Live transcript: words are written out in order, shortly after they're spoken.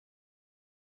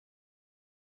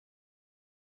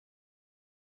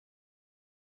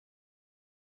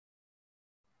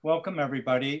Welcome,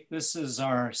 everybody. This is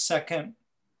our second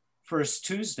First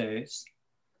Tuesdays.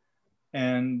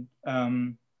 And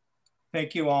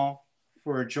thank you all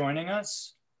for joining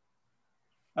us.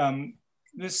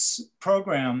 This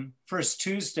program, First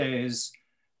Tuesdays,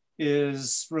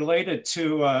 is related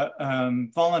to a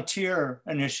volunteer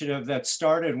initiative that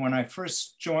started when I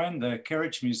first joined the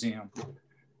Carriage Museum.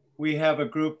 We have a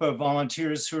group of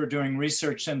volunteers who are doing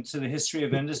research into the history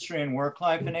of industry and work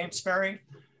life in Amesbury.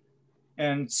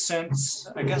 And since,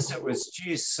 I guess it was,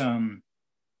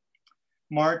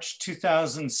 March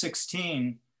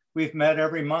 2016, we've met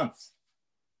every month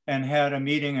and had a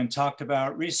meeting and talked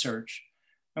about research.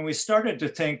 And we started to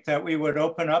think that we would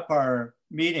open up our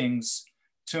meetings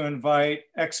to invite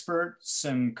experts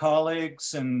and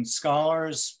colleagues and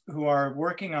scholars who are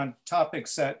working on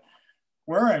topics that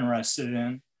we're interested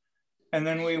in. And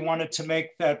then we wanted to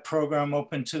make that program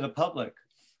open to the public.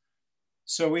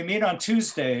 So we meet on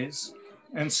Tuesdays.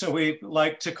 And so we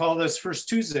like to call this First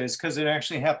Tuesdays because it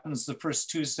actually happens the first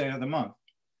Tuesday of the month.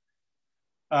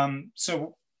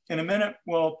 So in a minute,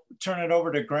 we'll turn it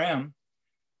over to Graham.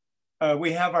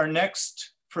 We have our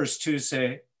next First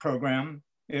Tuesday program.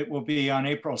 It will be on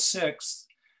April 6th.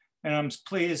 And I'm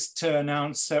pleased to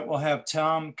announce that we'll have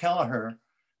Tom Kelleher,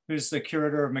 who's the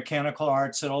curator of mechanical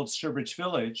arts at Old Sturbridge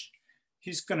Village.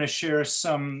 He's going to share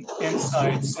some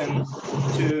insights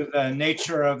into the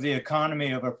nature of the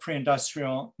economy of a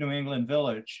pre-industrial New England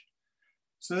village.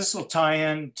 So this will tie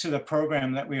in to the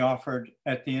program that we offered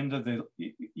at the end of the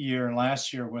year,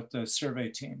 last year, with the survey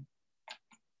team.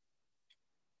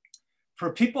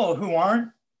 For people who aren't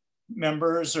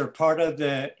members or part of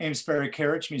the Amesbury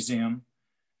Carriage Museum,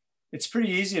 it's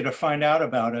pretty easy to find out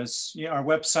about us. Our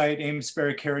website,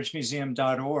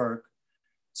 amesburycarriagemuseum.org.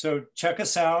 So check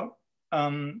us out.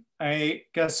 I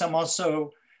guess I'm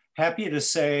also happy to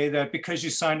say that because you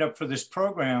signed up for this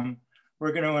program,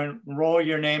 we're going to enroll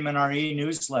your name in our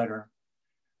e-newsletter.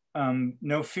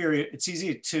 No fear, it's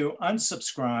easy to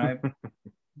unsubscribe,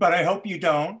 but I hope you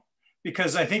don't,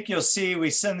 because I think you'll see we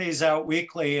send these out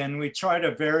weekly and we try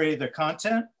to vary the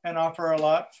content and offer a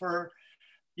lot for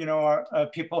our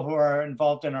people who are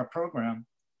involved in our program.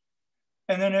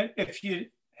 And then if you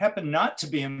happen not to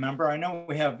be a member, I know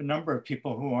we have a number of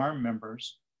people who are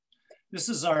members. This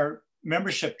is our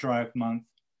membership drive month.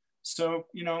 So,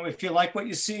 if you like what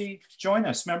you see, join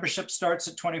us. Membership starts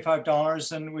at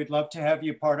 $25 and we'd love to have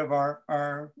you part of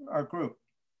our group.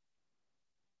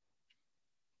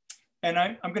 And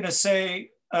I'm going to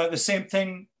say the same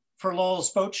thing for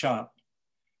Lowell's Boat Shop.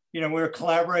 We're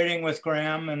collaborating with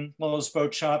Graham and Lowell's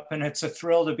Boat Shop, and it's a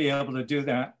thrill to be able to do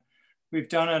that. We've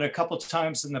done it a couple of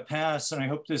times in the past, and I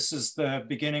hope this is the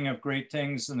beginning of great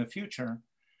things in the future.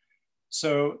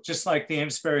 So just like the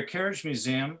Amesbury Carriage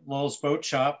Museum, Lowell's Boat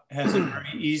Shop has a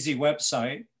very easy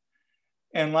website.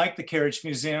 And like the Carriage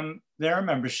Museum, they're a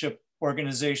membership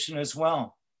organization as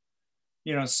well.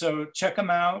 So check them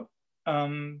out,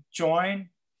 join,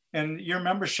 and your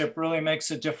membership really makes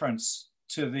a difference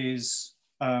to these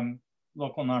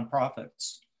local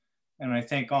nonprofits. And I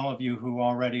thank all of you who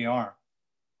already are.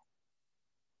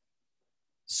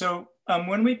 So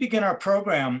when we begin our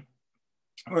program,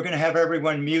 we're going to have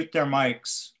everyone mute their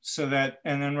mics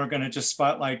and then we're going to just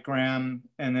spotlight Graham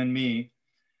and then me.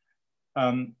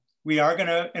 We are going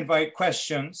to invite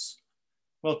questions.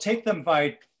 We'll take them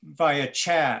via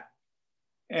chat.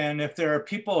 And if there are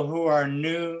people who are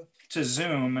new to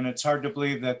Zoom, and it's hard to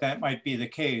believe that that might be the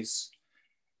case,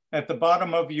 at the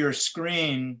bottom of your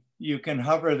screen, you can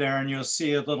hover there and you'll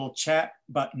see a little chat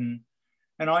button.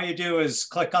 And all you do is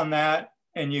click on that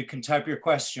and you can type your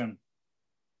question.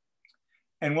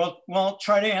 And we'll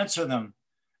try to answer them.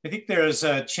 I think there's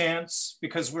a chance,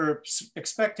 because we're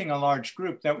expecting a large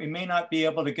group, that we may not be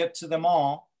able to get to them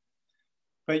all,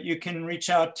 but you can reach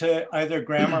out to either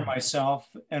Graham or myself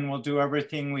and we'll do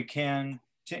everything we can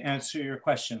to answer your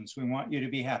questions. We want you to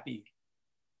be happy.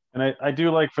 And I do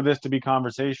like for this to be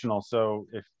conversational. So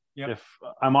if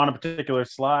I'm on a particular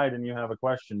slide and you have a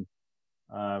question,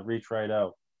 reach right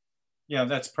out. Yeah,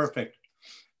 that's perfect.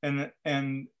 And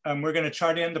we're going to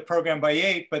try to end the program by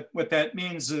 8, but what that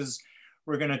means is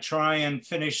we're going to try and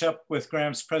finish up with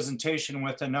Graham's presentation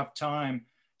with enough time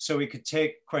so we could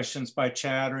take questions by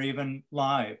chat or even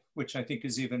live, which I think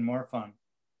is even more fun.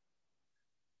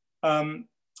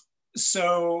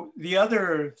 So the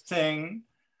other thing,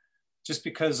 just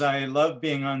because I love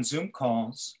being on Zoom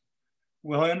calls,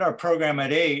 we'll end our program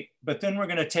at 8, but then we're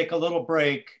going to take a little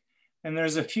break. And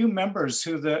there's a few members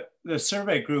who the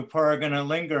survey group are going to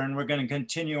linger, and we're going to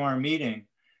continue our meeting.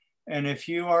 And if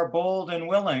you are bold and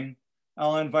willing,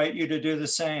 I'll invite you to do the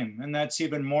same. And that's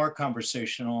even more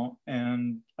conversational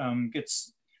and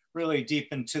gets really deep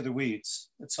into the weeds.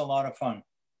 It's a lot of fun.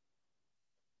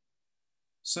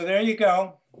 So there you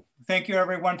go. Thank you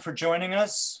everyone for joining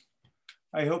us.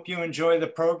 I hope you enjoy the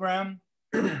program,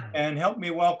 and help me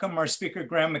welcome our speaker,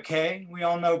 Graham McKay. We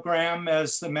all know Graham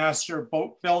as the master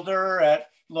boat builder at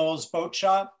Lowell's Boat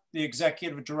Shop, the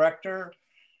executive director,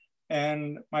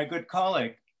 and my good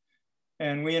colleague.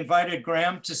 And we invited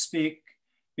Graham to speak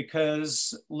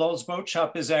because Lowell's Boat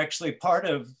Shop is actually part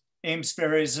of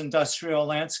Amesbury's industrial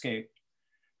landscape.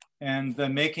 And the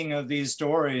making of these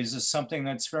dories is something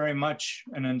that's very much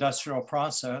an industrial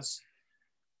process.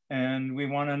 And we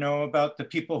want to know about the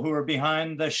people who are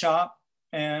behind the shop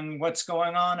and what's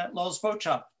going on at Lowell's Boat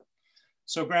Shop.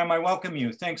 So Graham, I welcome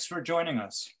you. Thanks for joining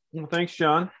us. Well, thanks,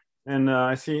 John. And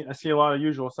I see a lot of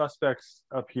usual suspects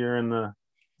up here in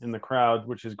the crowd,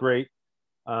 which is great.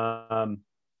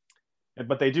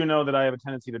 But they do know that I have a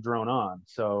tendency to drone on.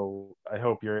 So I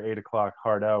hope your 8 o'clock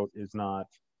hard out is not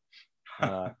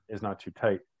too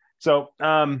tight. So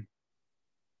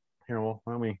here, well,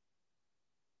 why don't we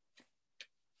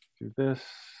do this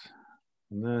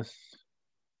and this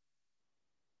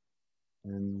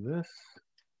and this.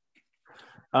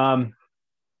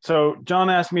 So John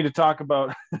asked me to talk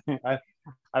about I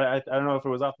don't know if it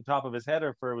was off the top of his head or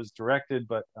if it was directed,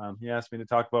 but he asked me to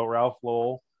talk about Ralph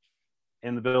Lowell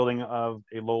and the building of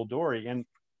a Lowell dory. And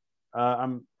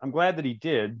I'm glad that he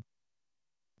did,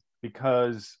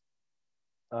 because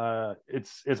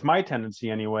it's my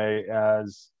tendency anyway,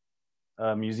 as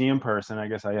a museum person, I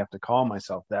guess I have to call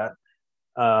myself that,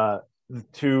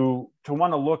 to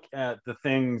want to look at the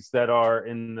things that are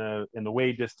in the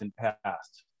way distant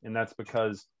past. And that's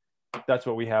because that's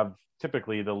what we have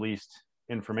typically the least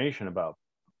information about.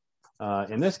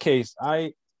 In this case,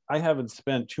 I haven't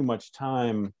spent too much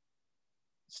time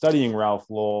studying Ralph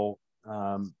Lowell.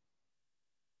 I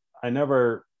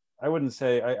wouldn't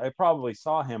say, I probably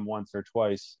saw him once or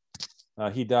twice.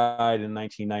 He died in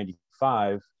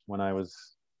 1995 when I was,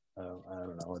 I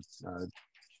don't know,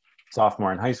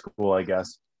 sophomore in high school, I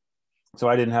guess. So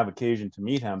I didn't have occasion to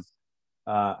meet him.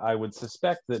 I would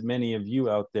suspect that many of you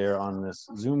out there on this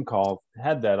Zoom call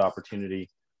had that opportunity.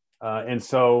 And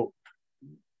so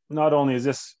not only is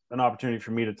this an opportunity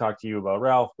for me to talk to you about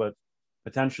Ralph, but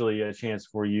potentially a chance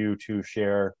for you to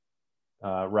share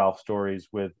Ralph stories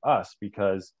with us,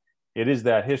 because it is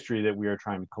that history that we are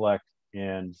trying to collect.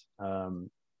 And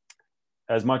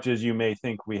as much as you may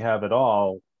think we have it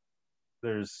all,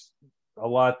 there's a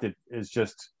lot that is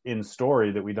just in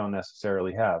story that we don't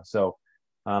necessarily have. So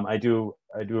I do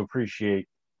appreciate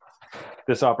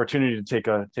this opportunity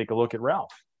to take a look at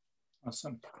Ralph.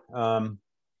 Awesome.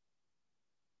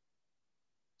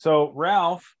 So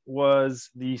Ralph was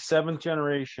the 7th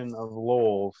generation of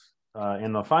Lowell's,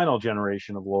 and the final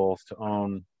generation of Lowell's to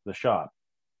own the shop.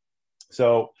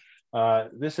 So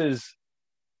this is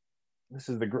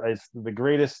the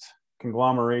greatest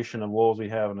conglomeration of Lowell's we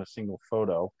have in a single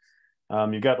photo.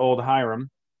 You've got old Hiram,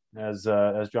 as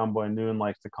John Boy Noon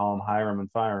likes to call him, Hiram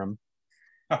and Fire'em.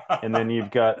 And then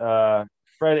you've got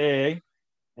Fred A,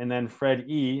 and then Fred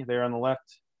E there on the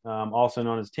left, also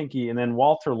known as Tinky. And then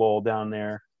Walter Lowell down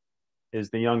there is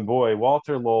the young boy.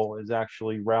 Walter Lowell is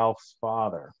actually Ralph's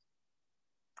father.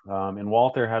 And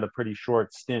Walter had a pretty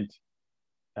short stint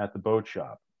at the boat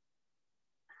shop.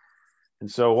 And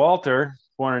so Walter,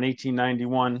 born in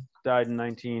 1891, died in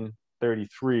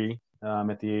 1933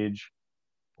 at the age,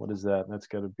 what is that? That's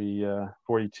got to be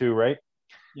 42, right?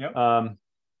 Yep.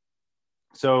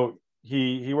 So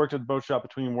he worked at the boat shop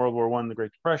between World War I and the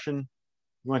Great Depression.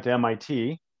 He went to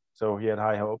MIT, so he had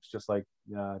high hopes, just like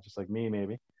me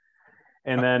maybe.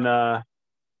 And then,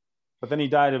 but then he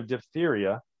died of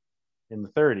diphtheria in the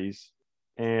 30s.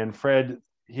 And Fred,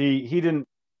 he didn't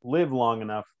live long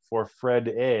enough for Fred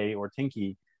A or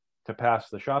Tinky to pass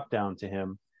the shop down to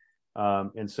him.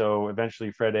 And so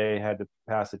eventually Fred A had to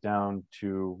pass it down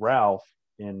to Ralph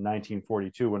in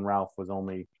 1942 when Ralph was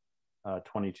only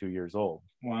 22 years old.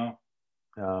 Wow.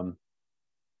 And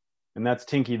that's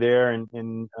Tinky there.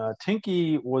 And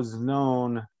Tinky was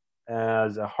known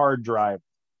as a hard driver.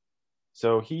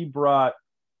 So he brought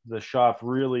the shop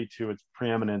really to its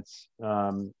preeminence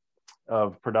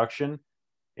of production.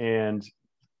 And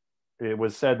it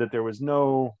was said that there was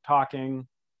no talking,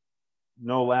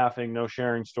 no laughing, no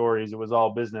sharing stories. It was all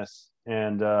business.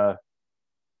 And the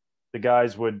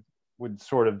guys would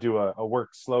sort of do a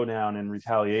work slowdown in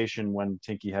retaliation when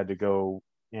Tinky had to go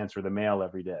answer the mail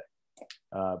every day.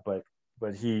 But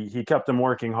he kept them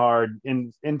working hard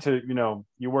into,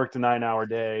 you worked a 9-hour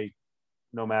day,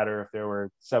 no matter if there were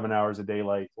 7 hours of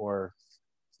daylight or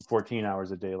 14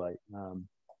 hours of daylight.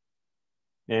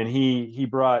 And he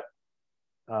brought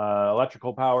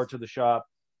electrical power to the shop.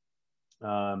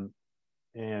 and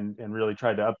really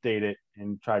tried to update it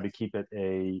and try to keep it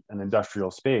an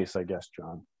industrial space, I guess,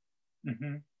 John.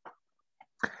 Mm-hmm.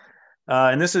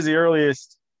 And this is the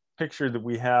earliest picture that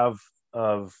we have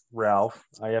of Ralph.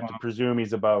 I have to presume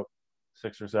he's about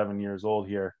 6 or 7 years old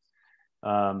here.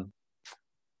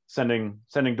 Sending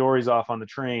Dories off on the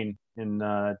train in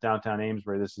downtown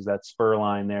Amesbury. This is that spur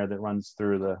line there that runs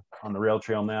through on the rail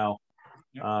trail now.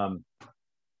 Yep.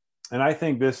 And I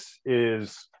think this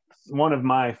is one of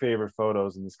my favorite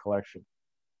photos in this collection.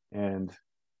 And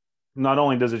not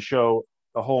only does it show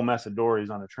a whole mess of Dories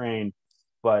on a train,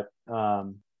 but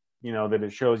that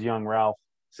it shows young Ralph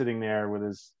sitting there with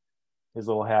his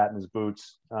little hat and his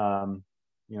boots,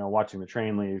 watching the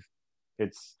train leave.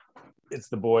 It's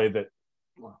the boy that,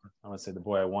 well, I would say the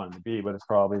boy I wanted to be, but it's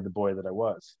probably the boy that I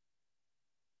was.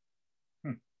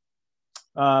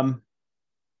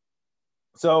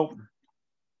 So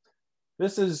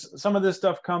some of this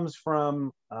stuff comes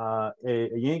from a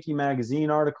Yankee magazine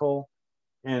article.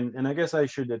 And I guess I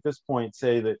should at this point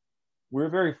say that we're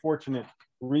very fortunate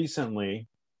recently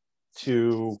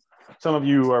some of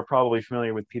you are probably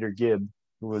familiar with Peter Gibb,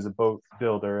 who was a boat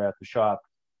builder at the shop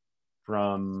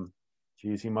from,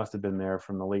 he must have been there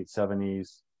from the late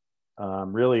 70s,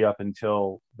 really up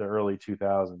until the early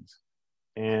 2000s.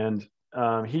 And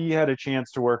he had a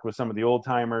chance to work with some of the old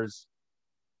timers,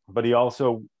 but he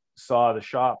also saw the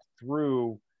shop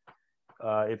through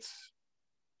its,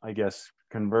 I guess,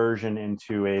 conversion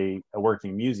into a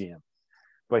working museum.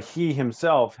 But he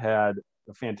himself had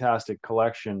a fantastic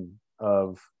collection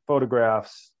of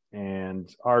photographs and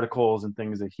articles and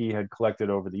things that he had collected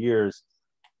over the years.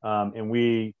 And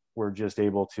we were just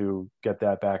able to get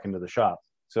that back into the shop.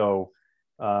 So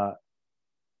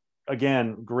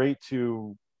again, great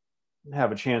to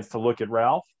have a chance to look at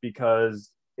Ralph,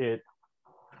 because I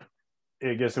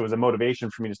guess it was a motivation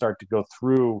for me to start to go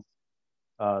through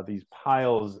these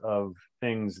piles of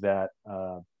things that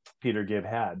Peter Gibb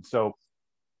had. So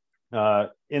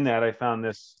in that, I found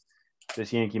this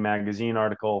Yankee magazine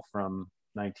article from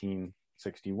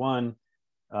 1961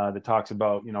 that talks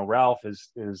about, Ralph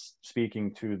is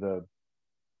speaking to the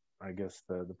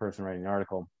person writing the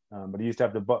article, but he used to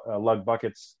have to lug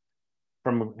buckets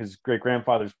from his great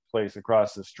grandfather's place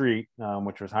across the street,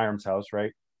 which was Hiram's house,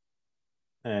 right?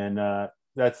 And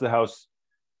that's the house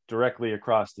directly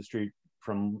across the street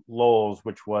from Lowell's,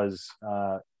 which was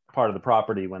part of the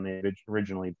property when they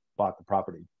originally bought the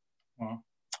property.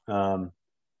 Wow.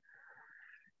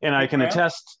 And I can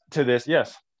attest to this.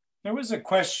 Yes. There was a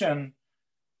question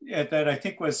that I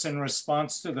think was in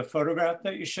response to the photograph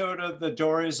that you showed of the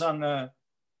dories on the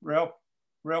rail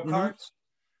cars.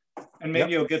 And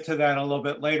maybe you'll get to that a little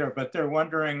bit later, but they're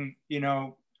wondering,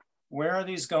 where are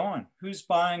these going? Who's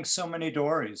buying so many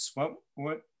dories? Will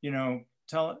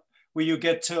you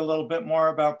get to a little bit more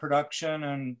about production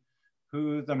and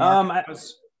who the market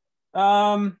was?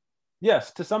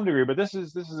 Yes, to some degree, but this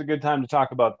is a good time to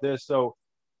talk about this. So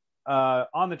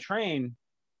on the train,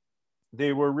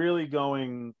 they were really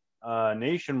going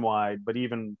nationwide, but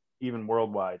even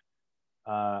worldwide.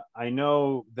 I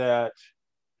know that,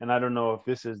 and I don't know if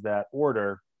this is that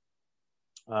order,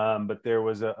 but there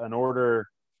was an order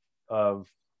of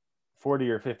 40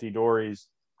 or 50 dories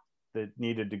that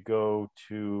needed to go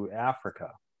to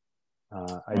Africa.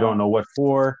 I don't know what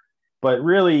for, but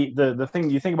really the thing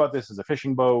you think about this as a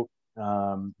fishing boat.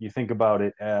 You think about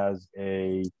it as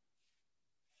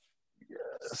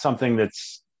something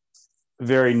that's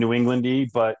very New England-y,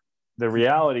 but the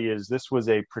reality is this was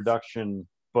a production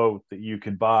boat that you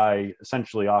could buy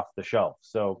essentially off the shelf.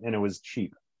 And it was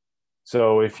cheap.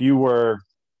 So if you were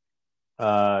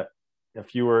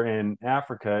in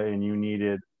Africa and you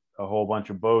needed a whole bunch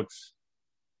of boats,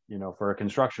 for a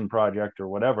construction project or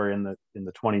whatever in the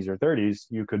 20s or 30s,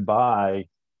 you could buy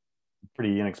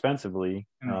pretty inexpensively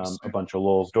a bunch of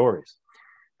Lowell's dories.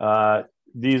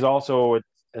 These also,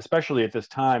 especially at this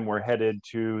time, were headed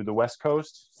to the West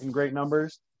Coast in great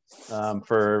numbers.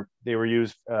 They were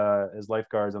used as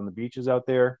lifeguards on the beaches out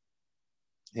there.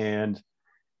 And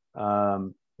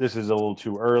this is a little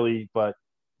too early, but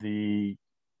the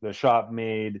shop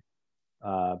made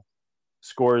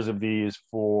scores of these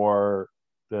for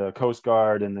the Coast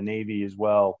Guard and the Navy as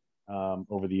well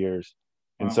over the years.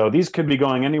 And so these could be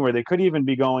going anywhere. They could even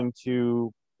be going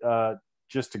to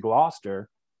just to Gloucester,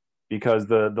 because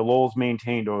the Lowells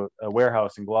maintained a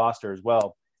warehouse in Gloucester as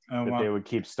well, they would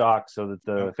keep stock so that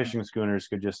the fishing schooners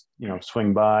could just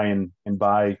swing by and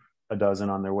buy a dozen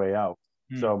on their way out.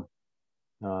 So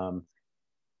the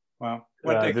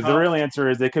real answer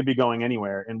is they could be going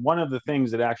anywhere. And one of the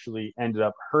things that actually ended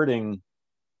up hurting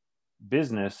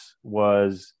business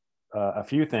was a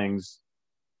few things.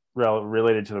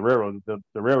 related to the railroad.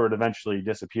 The railroad eventually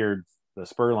disappeared, the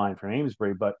spur line from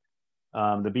Amesbury, but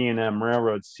the B&M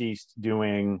Railroad ceased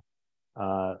doing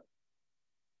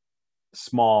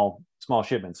small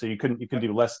shipments. So you couldn't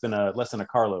do less than a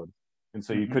carload, and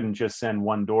so you couldn't just send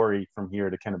one dory from here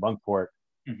to Kennebunkport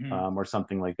or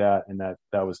something like that, and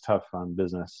that was tough on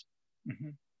business.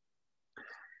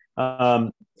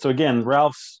 So again,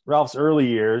 Ralph's early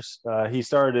years, he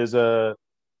started as a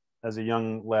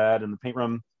young lad in the paint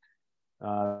room,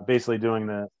 basically doing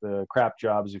the crap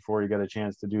jobs before he got a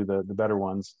chance to do the better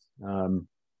ones.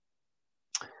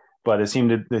 But it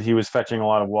seemed that he was fetching a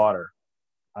lot of water.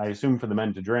 I assume for the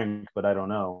men to drink, but I don't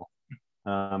know.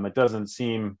 It doesn't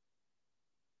seem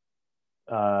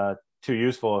too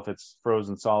useful if it's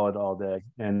frozen solid all day.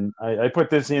 And I put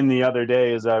this in the other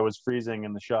day as I was freezing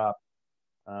in the shop,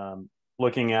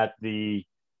 looking at trying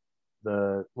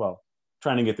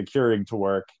to get the Keurig to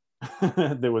work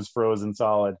that was frozen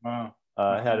solid. Wow.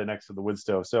 I had it next to the wood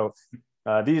stove. So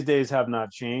these days have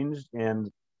not changed,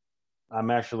 and I'm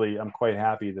quite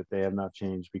happy that they have not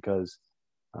changed, because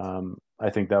I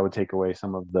think that would take away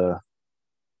some of the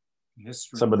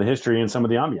history and some of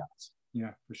the ambiance.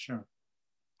 Yeah, for sure.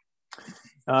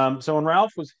 So when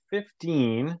Ralph was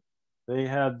 15, they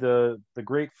had the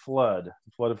Great Flood,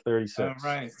 the flood of 36. Oh,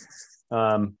 right.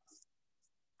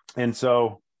 And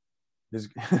so his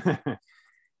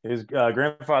his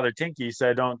grandfather Tinky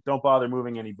said, "Don't bother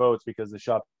moving any boats, because the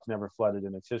shop's never flooded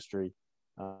in its history."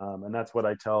 And that's what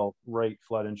I tell Wright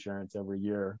Flood Insurance every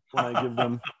year when I give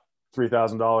them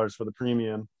 $3,000 for the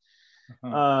premium.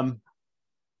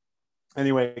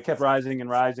 Anyway, it kept rising and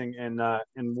rising,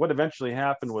 and what eventually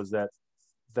happened was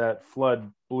that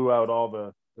flood blew out all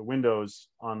the windows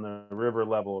on the river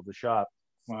level of the shop.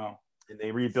 Wow. And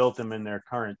they rebuilt them in their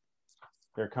current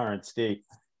state.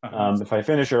 If I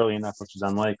finish early enough, which is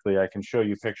unlikely, I can show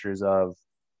you pictures of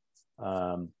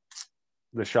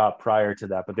the shop prior to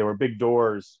that. But there were big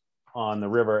doors on the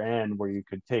river end where you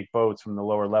could take boats from the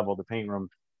lower level of the paint room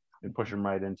and push them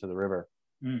right into the river.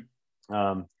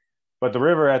 But the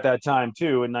river at that time,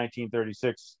 too, in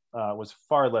 1936, was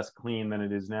far less clean than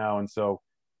it is now. And so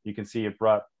you can see it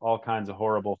brought all kinds of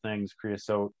horrible things,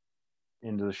 creosote,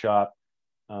 into the shop.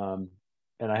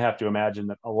 And I have to imagine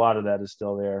that a lot of that is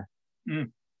still there.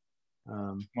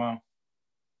 Wow.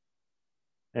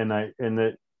 And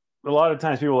a lot of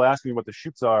times people ask me what the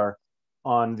chutes are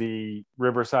on the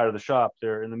river side of the shop.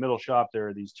 There in the middle shop, there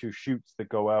are these two chutes that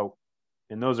go out,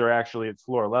 and those are actually at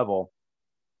floor level.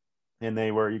 And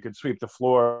you could sweep the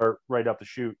floor right up the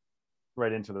chute,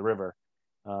 right into the river.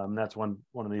 That's one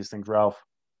of these things.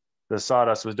 The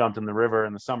sawdust was dumped in the river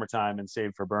in the summertime and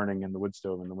saved for burning in the wood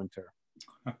stove in the winter.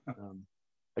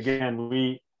 Again,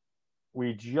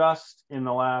 we just in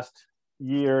the last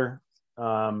year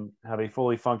have a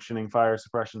fully functioning fire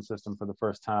suppression system for the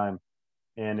first time,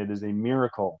 and it is a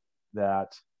miracle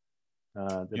that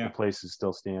the place is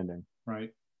still standing.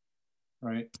 Right.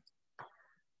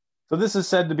 So this is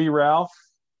said to be Ralph,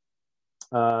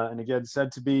 and again,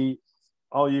 said to be,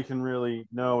 all you can really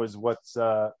know is what's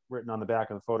written on the back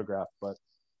of the photograph, but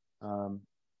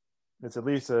it's at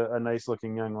least a nice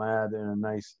looking young lad in a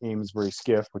nice Amesbury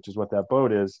skiff, which is what that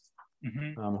boat is,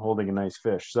 holding a nice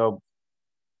fish. So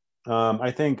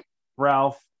I think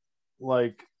Ralph,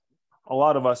 like a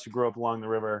lot of us who grew up along the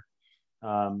river,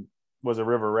 was a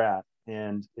river rat,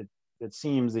 and it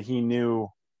seems that he knew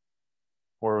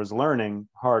or was learning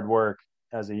hard work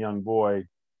as a young boy,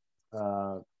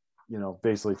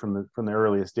 basically from the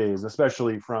earliest days,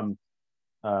 especially from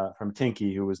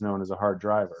Tinky, who was known as a hard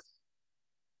driver.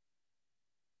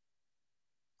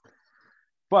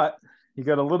 But he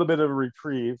got a little bit of a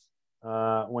reprieve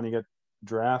when he got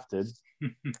drafted.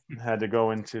 Had to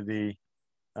go into the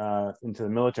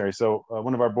military. So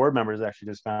one of our board members actually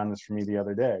just found this for me the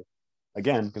other day,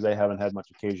 again, because I haven't had much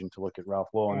occasion to look at Ralph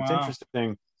Lowell. And It's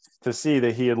interesting to see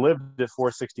that he had lived at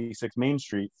 466 Main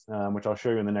Street, which I'll show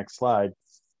you in the next slide,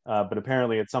 but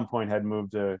apparently at some point had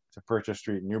moved to Purchase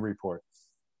Street in Newburyport.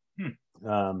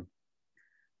 And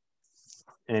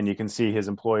you can see his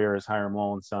employer is Hiram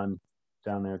Lowell and Son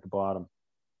down there at the bottom.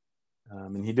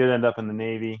 And he did end up in the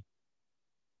Navy.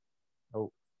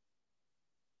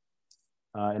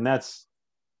 And that's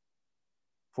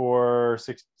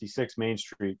 466 Main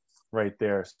Street right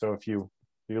there. So if you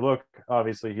look,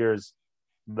 obviously here's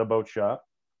the boat shop.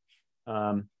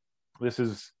 This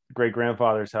is great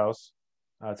grandfather's house.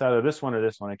 It's either this one or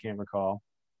this one, I can't recall.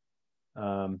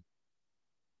 And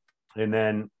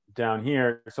then down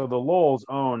here, so the Lowells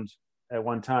owned at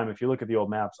one time, if you look at the old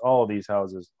maps, all of these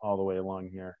houses all the way along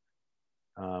here.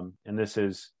 And this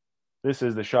is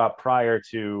the shop prior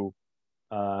to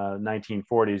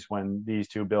 1940s when these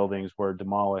two buildings were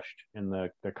demolished in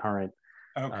the current.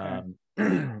 Okay.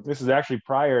 This is actually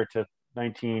prior to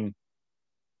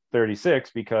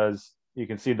 1936 because you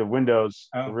can see the windows,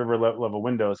 the Oh. river level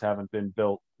windows haven't been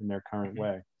built in their current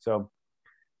way. So,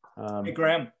 Hey,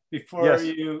 Graham, before yes.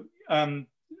 you,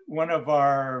 one of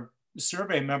our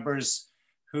survey members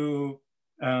who,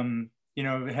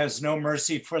 has no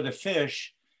mercy for the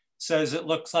fish says it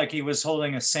looks like he was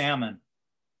holding a salmon.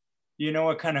 You know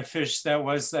what kind of fish that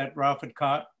was that Ralph had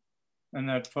caught in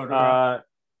that photograph?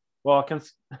 Well,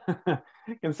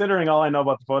 considering all I know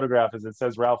about the photograph is it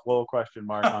says Ralph Lowell question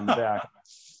mark on the back.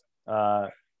 I'm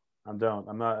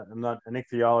not an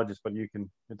ichthyologist, but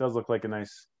it does look like a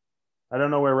nice, I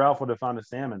don't know where Ralph would have found a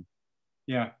salmon.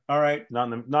 Yeah. All right.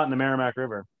 Not in the Merrimack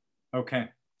River. Okay.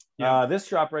 Yeah. This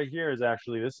shop right here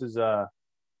this is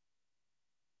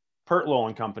Pert Lowell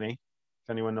and Company. If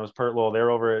anyone knows Pert Lowell,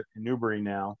 they're over at Newbury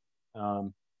now.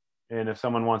 And if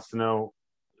someone wants to know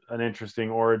an interesting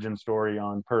origin story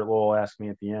on Pert Lowell, ask me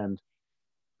at the end,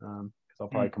 because I'll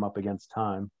probably come up against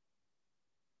time.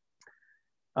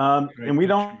 And we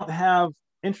don't have,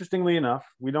 interestingly enough,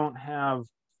 we don't have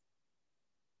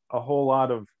a whole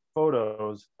lot of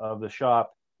photos of the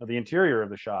shop, of the interior of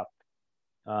the shop,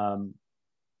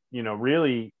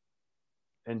 really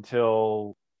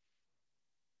until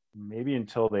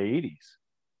the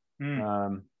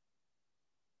 80s.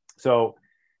 So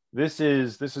this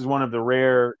is one of the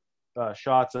rare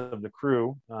shots of the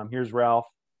crew. Here's Ralph.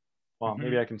 Well,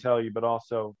 maybe I can tell you, but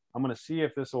also I'm going to see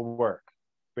if this will work.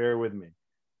 Bear with me.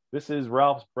 This is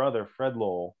Ralph's brother, Fred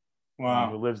Lowell,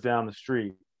 who lives down the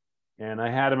street. And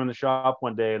I had him in the shop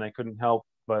one day, and I couldn't help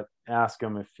but ask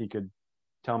him if he could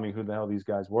tell me who the hell these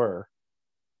guys were.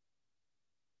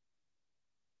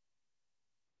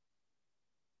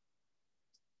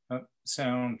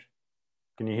 Sound.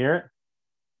 Can you hear it?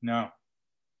 No.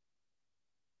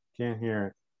 Can't hear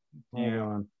it. Hold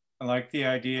on. I like the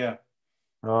idea.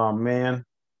 Oh, man.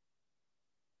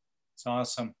 It's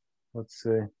awesome. Let's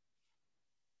see.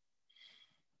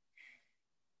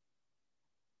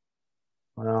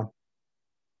 Well,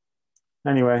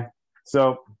 anyway,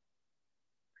 so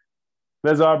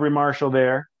there's Aubrey Marshall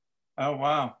there. Oh,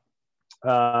 wow.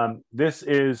 This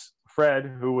is Fred,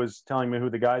 who was telling me who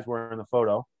the guys were in the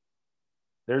photo.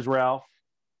 There's Ralph.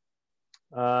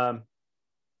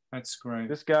 That's great.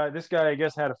 This guy, I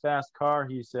guess, had a fast car,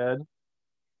 he said.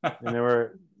 And there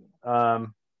were, I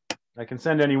can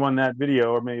send anyone that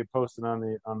video or maybe post it on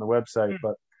the website.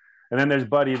 And then there's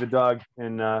Buddy the dog,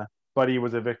 and Buddy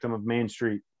was a victim of Main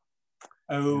Street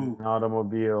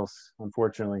automobiles,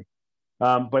 unfortunately.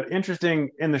 But interesting,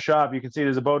 in the shop, you can see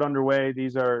there's a boat underway.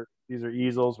 These are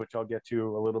easels, which I'll get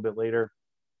to a little bit later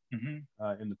in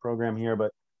the program here.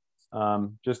 But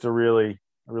just a really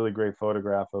great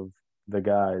photograph of the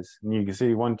guys. And you can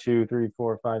see 1, 2, 3,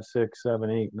 4, 5, 6, 7,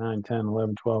 8, 9, 10,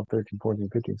 11, 12, 13, 14,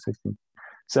 15, 16,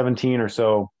 17 or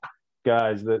so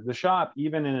guys. The shop,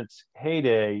 even in its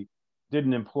heyday,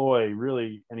 didn't employ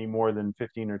really any more than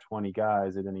 15 or 20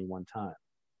 guys at any one time.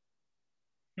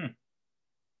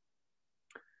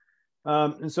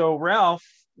 And so Ralph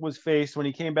was faced, when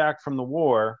he came back from the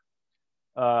war,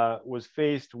 was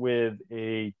faced with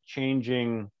a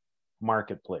changing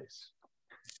marketplace.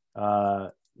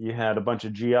 You had a bunch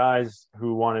of GIs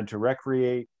who wanted to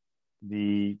recreate.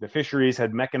 The fisheries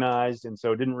had mechanized, and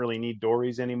so didn't really need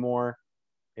dories anymore.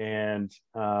 And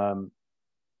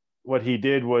what he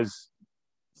did was,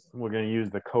 we're going to use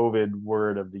the COVID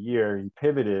word of the year, he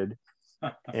pivoted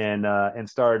and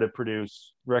started to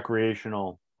produce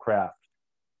recreational craft.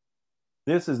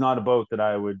 This is not a boat that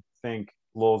I would think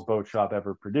Lowell's Boat Shop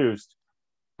ever produced,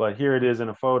 but here it is in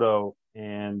a photo,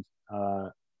 and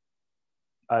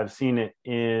I've seen it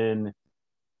in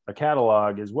a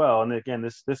catalog as well. And again,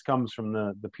 this comes from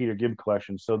the Peter Gibb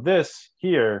collection. So this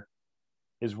here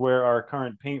is where our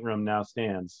current paint room now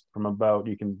stands. From about,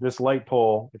 this light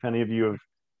pole, if any of you have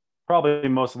probably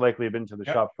most likely been to the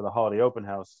shop for the holiday open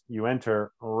house, you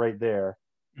enter right there.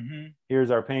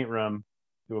 Here's our paint room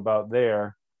to about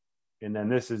there. And then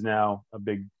this is now a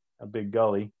big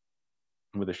gully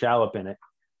with a shallop in it.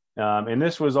 And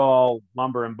this was all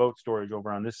lumber and boat storage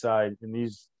over on this side. And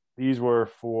these were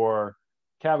for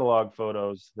catalog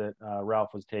photos that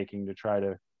Ralph was taking to try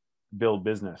to build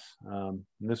business. And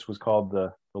this was called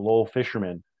the Lowell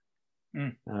Fisherman.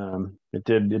 It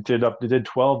did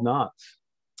 12 knots.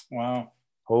 Wow.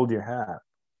 Hold your hat.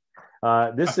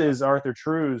 This is Arthur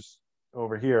True's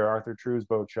over here, Arthur True's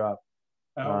boat shop.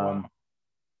 Wow.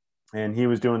 And he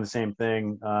was doing the same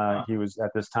thing. He was,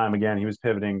 at this time, again, he was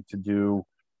pivoting to do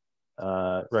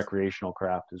recreational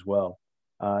craft as well.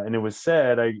 And it was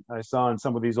said, I saw in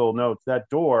some of these old notes, that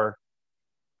door,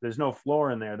 there's no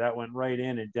floor in there. That went right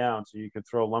in and down. So you could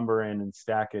throw lumber in and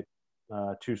stack it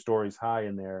 2 stories high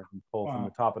in there and pull from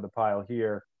the top of the pile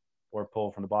here, or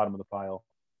pull from the bottom of the pile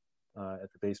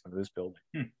at the basement of this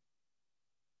building.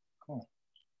 Cool.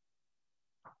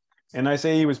 And I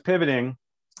say he was pivoting.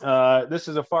 This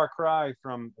is a far cry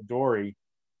from a dory.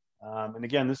 And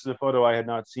again, this is a photo I had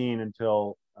not seen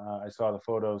until I saw the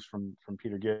photos from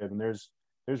Peter Gibb. And there's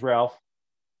Ralph.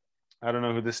 I don't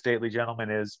know who this stately gentleman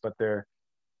is, but they're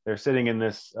sitting in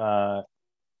this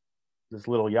this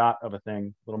little yacht of a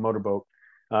thing, little motorboat.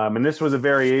 And this was a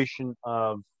variation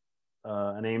of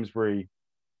an Amesbury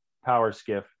power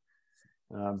skiff,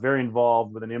 very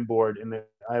involved with an inboard. And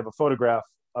I have a photograph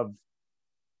of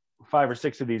 5 or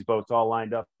 6 of these boats all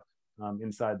lined up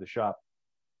inside the shop.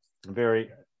 Very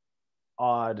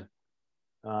odd,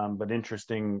 but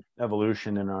interesting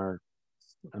evolution in our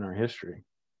history.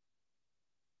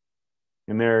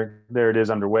 And there it is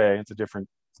underway. It's a different,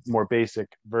 more basic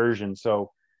version.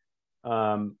 So,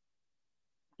 you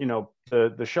know,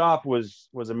 the shop was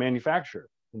a manufacturer,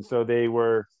 and so they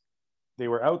were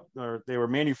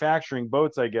manufacturing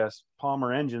boats, I guess.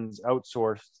 Palmer Engines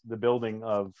outsourced the building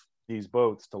of these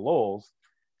boats to Lowell's.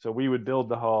 So we would build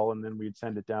the hull, and then we'd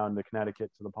send it down to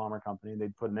Connecticut to the Palmer Company, and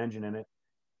they'd put an engine in it,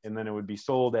 and then it would be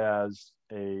sold as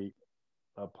a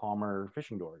Palmer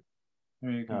fishing dory.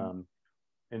 There you go.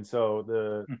 And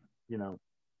so you know,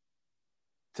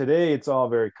 today it's all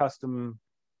very custom.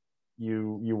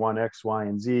 You want X, Y,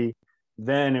 and Z.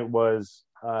 Then it was,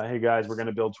 hey guys, we're going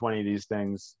to build 20 of these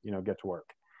things. You know, get to work.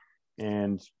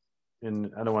 And I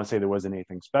don't want to say there wasn't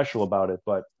anything special about it,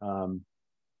 but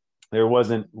there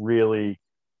wasn't really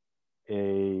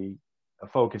a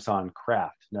focus on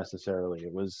craft necessarily.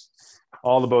 It was,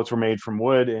 all the boats were made from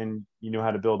wood, and you knew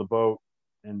how to build a boat,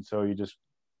 and so you just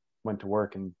went to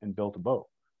work and built a boat.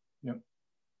 Yep,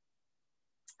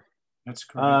 that's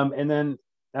correct. And then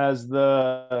as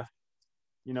the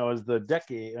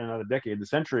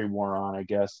century wore on, I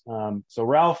guess. So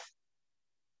Ralph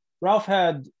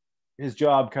had his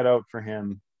job cut out for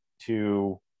him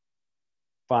to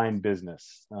find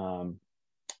business,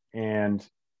 and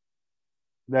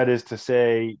that is to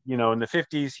say, you know, in the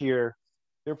 50s here,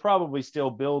 they're probably still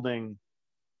building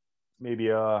maybe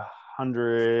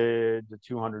 100 to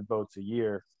 200 boats a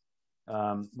year,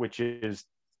 which is,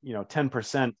 you know,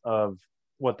 10% of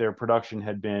what their production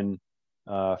had been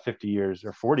 50 years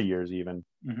or 40 years even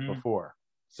before.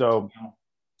 So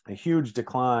a huge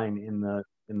decline in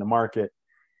the market,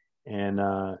 and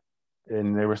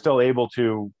they were still able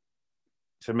to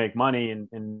make money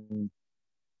and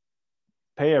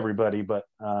pay everybody, but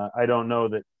I don't know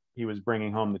that he was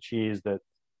bringing home the cheese that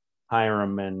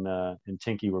Hiram and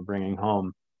Tinky were bringing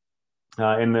home.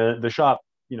 And the shop,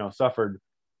 you know, suffered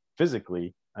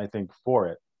physically, I think, for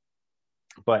it.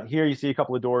 But here you see a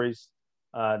couple of dories.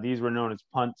 These were known as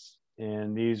punts,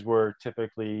 and these were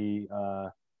typically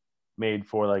made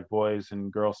for like Boys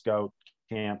and Girl Scout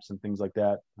camps and things like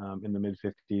that in the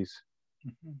mid-50s.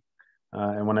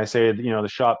 And when I say, you know, the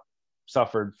shop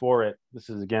suffered for it, this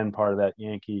is again part of that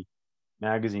Yankee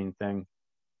magazine thing.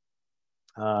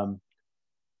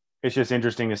 It's just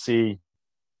interesting to see,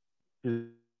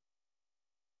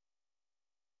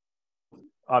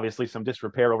 obviously, some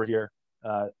disrepair over here.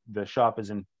 The shop is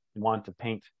in want of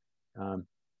paint.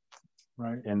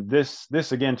 Right. And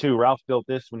this again too, Ralph built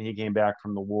this when he came back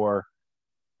from the war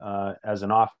as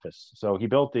an office. So he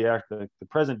built the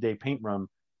present day paint room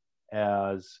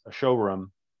as a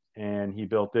showroom, and he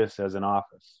built this as an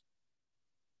office.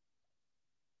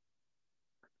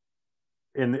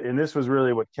 And this was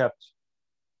really what kept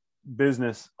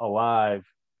business alive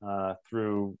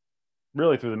through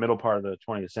the middle part of the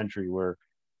 20th century, were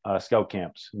scout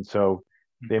camps. And so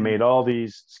they made all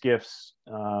these skiffs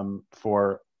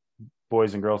for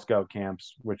Boys and Girl Scout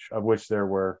camps, of which there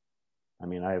were, I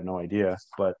mean, I have no idea,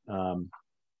 but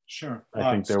sure,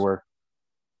 I think there were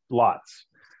lots.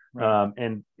 Right.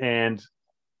 And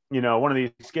you know, one of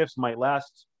these skiffs might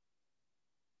last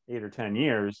 8 or 10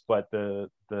 years, but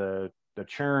the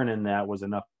churn in that was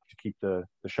enough to keep the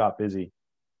shop busy,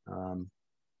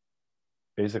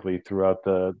 basically throughout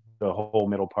the whole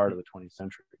middle part of the 20th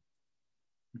century.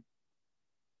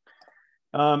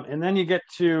 And then you get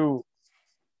to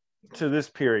this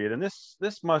period, and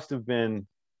this must have been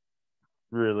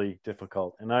really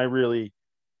difficult. And I really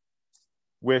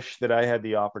wish that I had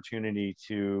the opportunity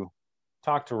to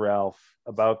talk to Ralph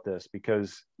about this,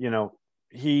 because, you know,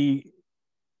 he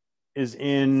is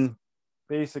in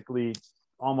basically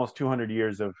almost 200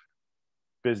 years of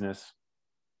business,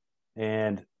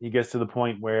 and he gets to the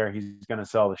point where he's going to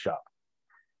sell the shop.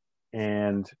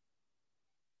 and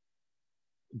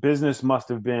business must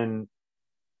have been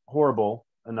horrible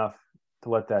enough to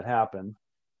let that happen.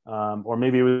 Or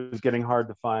maybe it was getting hard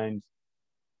to find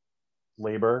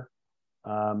labor.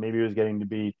 Maybe it was getting to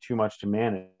be too much to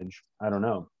manage. I don't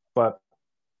know. But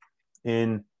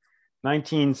in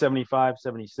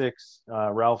 1975-76,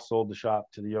 Ralph sold the shop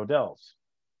to the Odells.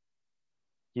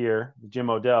 Here, Jim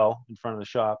Odell in front of the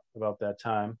shop about that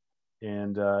time.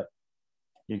 And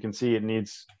you can see it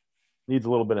needs a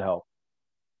little bit of help.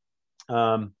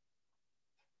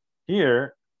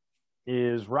 Here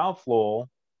is Ralph Lowell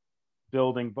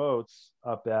building boats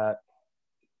up at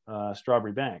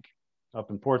Strawberry Bank up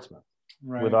in Portsmouth,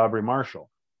 right, with Aubrey Marshall.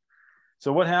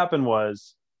 So what happened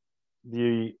was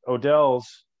the Odells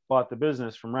bought the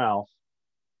business from Ralph,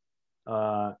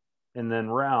 and then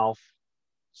Ralph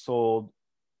sold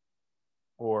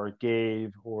or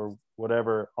gave or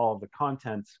whatever all of the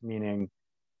contents, meaning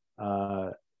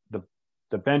the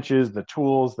benches, the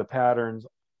tools, the patterns,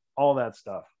 all that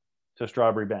stuff, to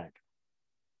Strawberry Bank.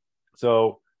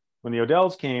 So when the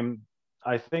Odells came,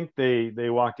 I think they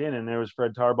walked in and there was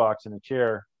Fred Tarbox in a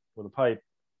chair with a pipe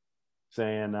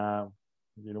saying, what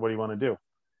do you want to do?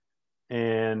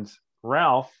 And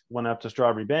Ralph went up to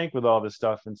Strawberry Bank with all this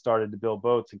stuff and started to build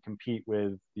boats and compete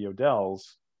with the Odells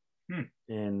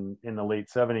in the late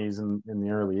 70s and in the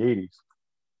early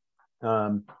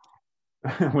 80s,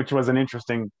 which was an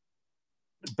interesting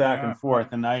back and forth.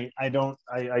 And I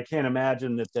can't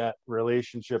imagine that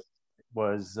relationship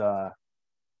wasn't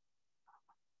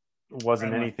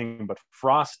anything but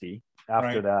frosty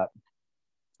after that.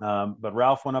 But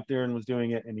Ralph went up there and was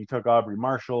doing it, and he took Aubrey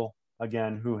Marshall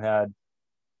again, who had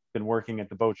been working at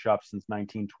the boat shop since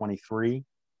 1923,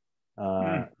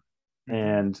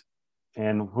 and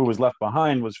who was left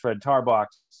behind was Fred Tarbox,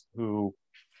 who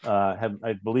had,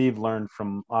 I believe, learned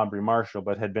from Aubrey Marshall,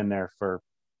 but had been there for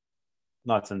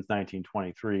not since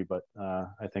 1923, but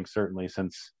I think certainly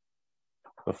since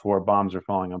before bombs were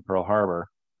falling on Pearl Harbor.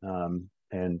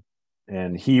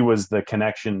 And he was the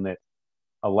connection that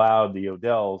allowed the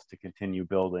Odells to continue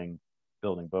building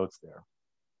boats there.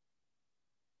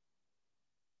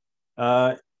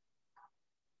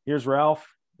 Here's Ralph,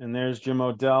 and there's Jim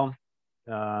Odell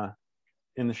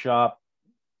in the shop.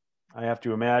 I have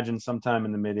to imagine sometime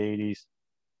in the mid 80s.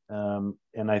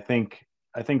 And I think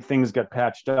things got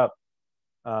patched up.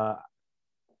 And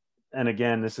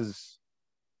again,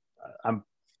 I'm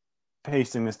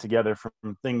pasting this together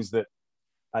from things that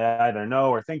I either know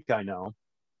or think I know,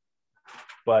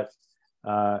 but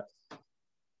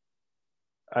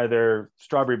either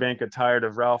Strawberry Bank got tired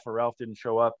of Ralph or Ralph didn't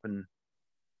show up. And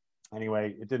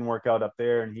anyway, it didn't work out up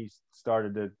there, and he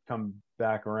started to come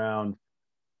back around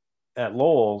at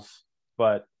Lowell's,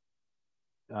 but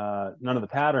none of the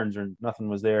patterns or nothing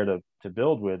was there to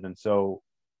build with. And so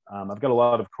I've got a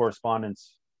lot of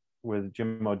correspondence with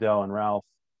Jim Odell and Ralph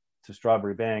to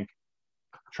Strawberry Bank,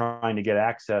 trying to get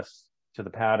access to the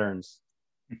patterns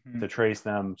to trace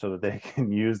them so that they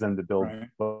can use them to build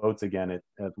boats again at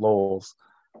Lowell's.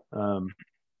 And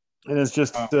it's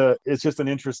just an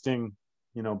interesting,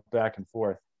 back and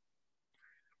forth.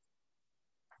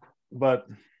 But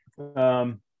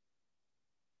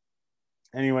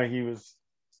anyway, he was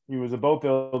a boat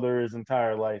builder his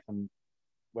entire life, and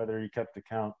whether he kept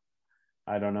account,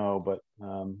 I don't know, but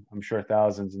I'm sure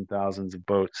thousands and thousands of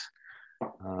boats.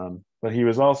 But he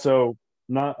was also,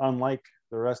 not unlike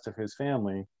the rest of his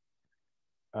family,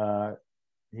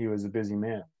 he was a busy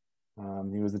man.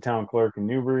 He was the town clerk in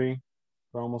Newbury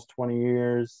for almost 20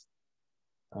 years.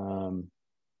 And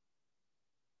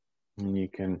you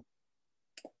can,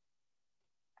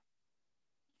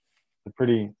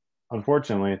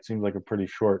 unfortunately, it seems like a pretty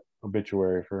short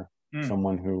obituary for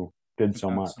someone who did so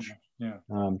much. Yeah.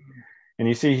 And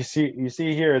you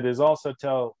see here, there's also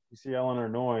you see Eleanor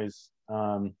Noyes.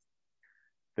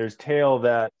 There's tale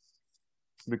that,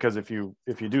 because if you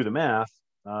do the math,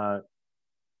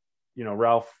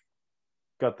 Ralph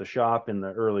got the shop in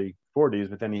the early 40s,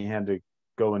 but then he had to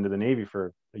go into the Navy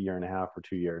for a year and a half or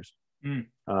 2 years.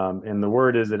 And the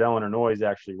word is that Eleanor Noyes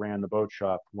actually ran the boat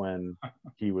shop when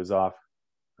he was off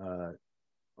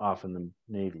in the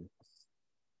Navy.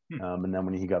 And then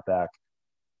when he got back,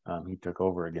 he took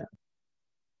over again.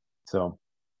 So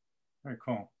very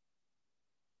cool.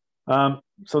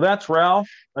 So that's Ralph.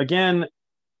 Again,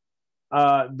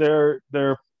 there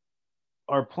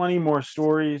are plenty more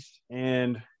stories,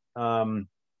 and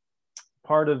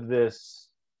part of this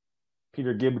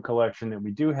Peter Gibb collection that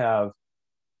we do have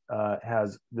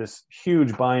has this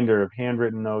huge binder of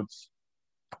handwritten notes,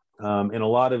 and a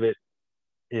lot of it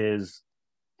is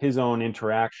his own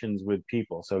interactions with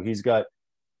people. So he's got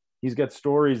he's got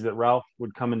stories that Ralph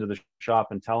would come into the shop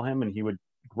and tell him, and he would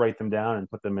write them down and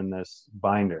put them in this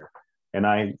binder. And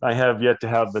I have yet to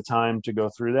have the time to go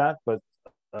through that, but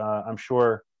I'm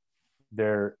sure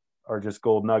there are just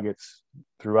gold nuggets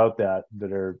throughout that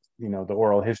are, you know, the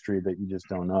oral history that you just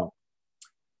don't know.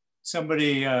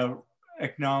 Somebody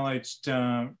acknowledged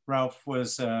Ralph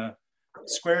was a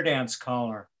square dance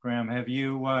caller. Graham, have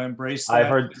you embraced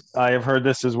that? I have heard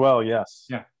this as well. Yes.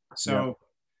 Yeah. So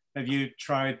have you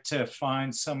tried to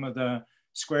find some of the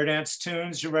square dance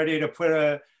tunes? You ready to put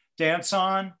a dance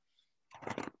on?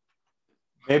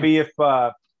 Maybe if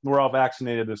we're all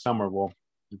vaccinated this summer, we'll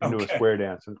do a square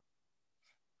dance.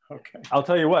 Okay. I'll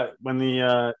tell you what, when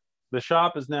the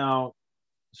shop is now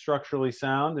structurally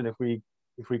sound, and if we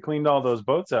cleaned all those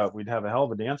boats out, we'd have a hell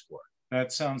of a dance floor.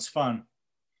 That sounds fun.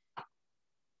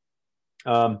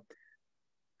 So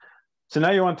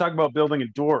now you want to talk about building a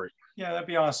dory. Yeah, that'd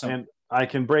be awesome. And I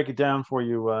can break it down for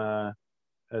you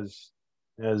as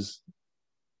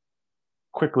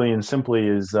quickly and simply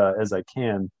as I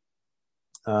can.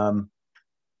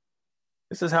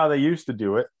 This is how they used to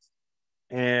do it,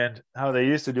 and how they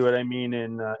used to do it, I mean,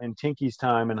 in Tinky's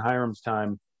time and Hiram's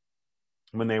time,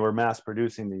 when they were mass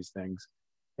producing these things.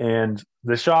 And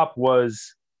the shop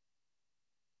was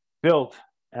built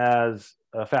as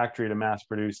a factory to mass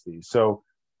produce these. So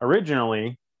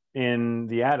originally in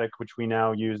the attic, which we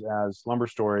now use as lumber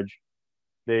storage,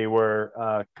 they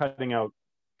were cutting out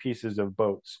pieces of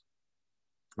boats.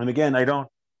 And again, I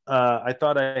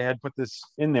thought I had put this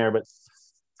in there, but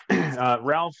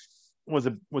Ralph was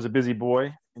a busy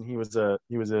boy, and he was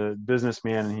a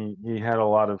businessman, and he had a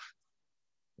lot of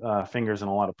fingers in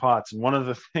a lot of pots. And one of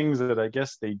the things that I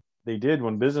guess they did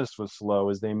when business was slow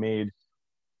is they made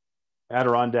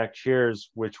Adirondack chairs,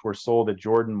 which were sold at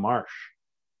Jordan Marsh,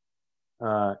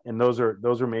 and those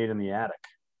are made in the attic.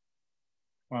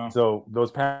 Wow. So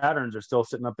those patterns are still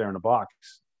sitting up there in a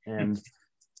box, and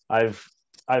I've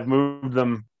moved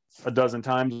them a dozen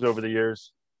times over the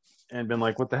years and been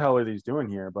like, what the hell are these doing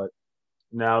here? But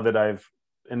now that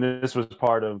and this was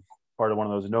part of one of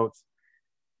those notes,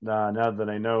 now that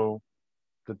I know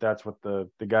that that's what the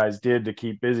guys did to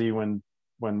keep busy when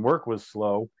work was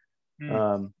slow,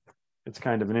 it's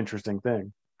kind of an interesting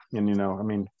thing. And, you know, I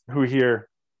mean, who here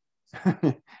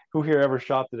ever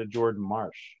shopped at a Jordan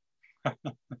Marsh?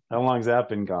 How long's that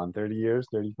been gone? 30 years,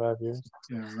 35 years?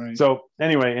 Yeah, right. So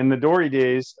anyway, in the dory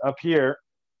days up here,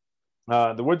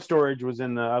 the wood storage was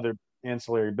in the other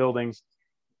ancillary buildings.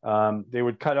 They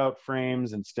would cut out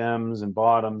frames and stems and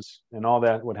bottoms, and all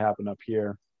that would happen up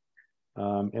here.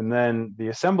 And then the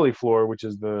assembly floor, which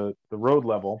is the road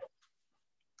level,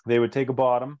 they would take a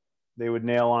bottom, they would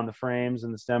nail on the frames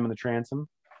and the stem and the transom,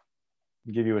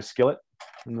 and give you a skillet,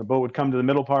 and the boat would come to the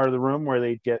middle part of the room where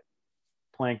they'd get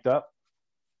planked up.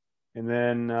 And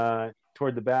then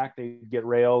toward the back, they'd get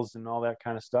rails and all that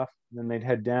kind of stuff. And then they'd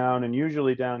head down, and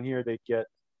usually down here, they'd get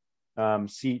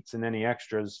seats and any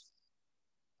extras,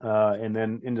 and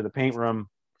then into the paint room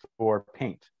for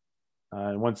paint.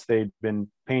 And once they'd been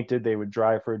painted, they would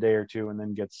dry for a day or two and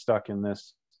then get stuck in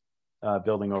this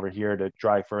building over here to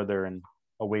dry further and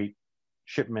await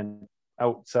shipment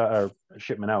out.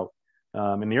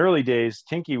 In the early days,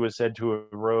 Tinky was said to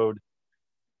have rowed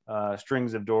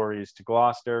strings of dories to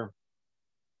Gloucester.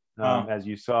 As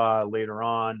you saw later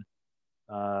on,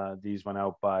 these went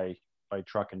out by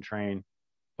truck and train,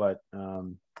 but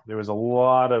there was a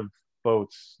lot of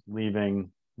boats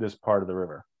leaving this part of the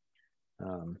river.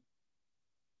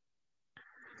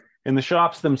 And the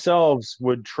shops themselves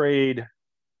would trade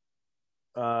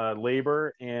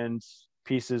labor and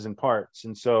pieces and parts.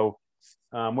 And so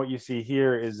what you see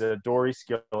here is a dory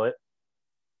skillet,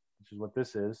 which is what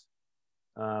this is.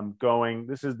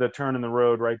 This is the turn in the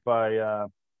road right by,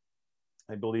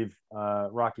 I believe,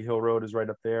 Rocky Hill Road is right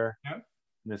up there. Yep.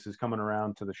 This is coming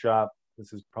around to the shop.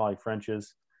 This is probably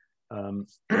French's.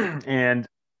 And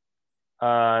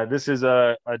this is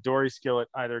a dory skillet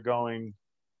either going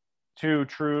to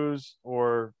Trews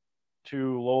or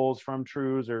to Lowell's from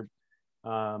Trews, or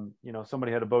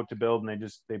somebody had a boat to build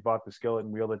and they bought the skillet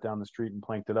and wheeled it down the street and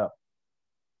planked it up.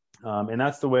 And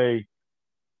that's the way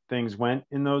things went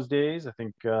in those days. I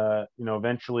think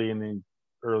eventually in the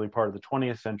early part of the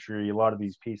 20th century, a lot of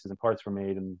these pieces and parts were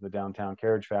made in the downtown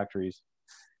carriage factories,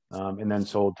 and then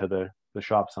sold to the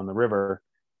shops on the river,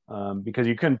 because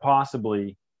you couldn't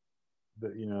possibly,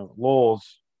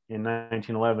 Lowell's in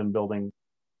 1911 building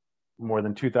more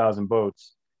than 2,000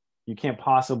 boats. You can't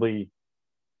possibly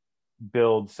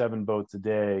build 7 boats a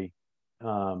day,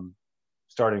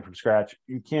 starting from scratch.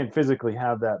 You can't physically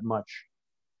have that much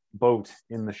boat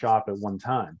in the shop at one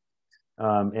time.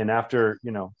 And after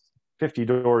 50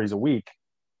 dories a week,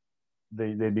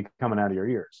 they'd be coming out of your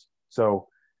ears. So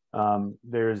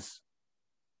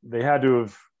they had to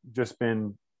have just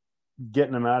been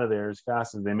getting them out of there as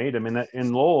fast as they made them.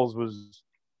 And Lowell's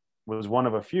was one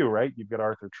of a few, right? You've got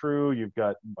Arthur True, you've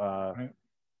got Right.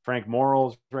 Frank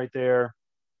Morrell's right there,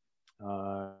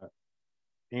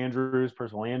 Andrews,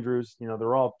 Percival Andrews.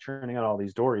 They're all churning out all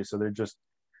these dories. So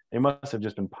they must have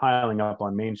just been piling up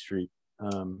on Main Street Hey,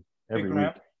 every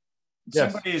Grant, week.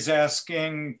 Yes. somebody is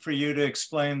asking for you to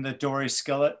explain the dory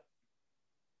skillet.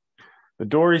 The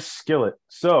dory skillet.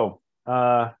 So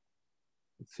let's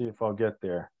see if I'll get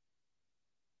there.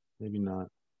 Maybe not.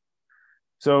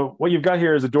 So what you've got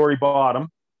here is a dory bottom.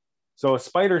 So a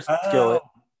spider skillet.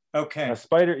 Okay. A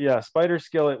spider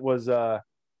skillet was a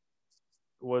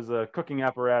cooking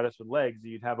apparatus with legs that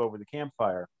you'd have over the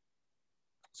campfire.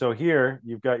 So here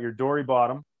you've got your dory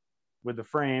bottom with the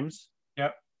frames,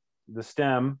 Yep. the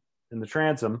stem, and the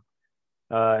transom.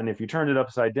 And if you turned it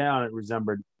upside down, it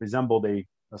resembled a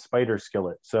spider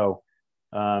skillet. So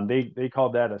they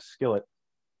called that a skillet.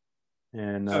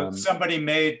 And so somebody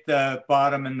made the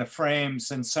bottom and the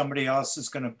frames, and somebody else is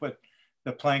going to put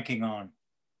the planking on.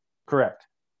 Correct.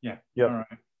 Yeah. Yep. All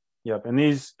right. Yep. And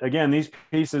these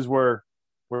pieces were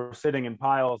sitting in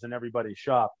piles in everybody's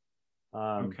shop.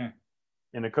 Okay.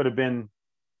 And it could have been,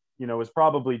 it was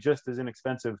probably just as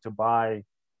inexpensive to buy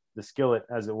the skillet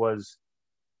as it was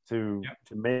to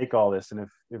make all this. And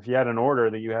if you had an order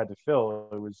that you had to fill,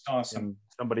 it was awesome. And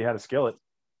somebody had a skillet.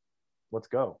 Let's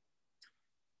go.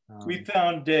 We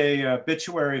found a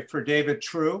obituary for David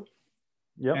True.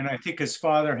 Yep. And I think his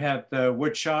father had the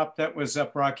wood shop that was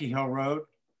up Rocky Hill Road.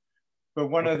 But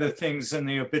one of the things in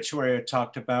the obituary it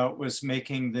talked about was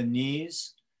making the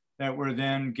knees that were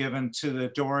then given to the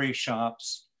dory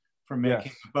shops for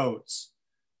making the boats.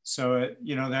 So,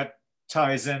 that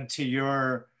ties into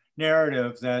your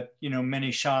narrative that,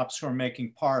 many shops were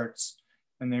making parts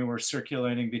and they were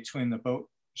circulating between the boat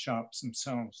shops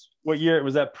themselves. What year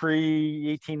was that?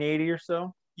 Pre-1880 or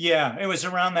so? Yeah, it was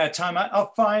around that time.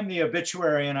 I'll find the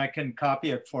obituary and I can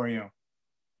copy it for you.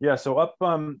 Yeah, so up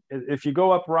if you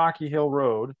go up Rocky Hill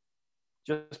Road,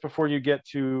 just before you get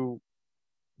to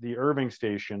the Irving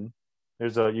station, you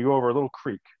go over a little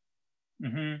creek.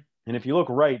 Mm-hmm. And if you look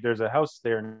right, there's a house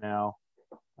there now.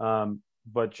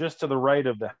 But just to the right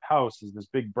of the house is this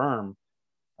big berm,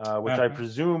 which I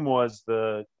presume was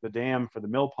the dam for the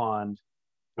mill pond,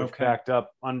 which backed up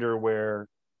under where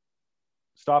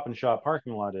Stop and Shop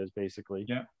parking lot is, basically.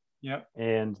 Yeah, yeah.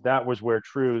 And that was where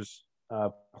True's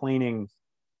planing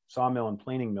sawmill and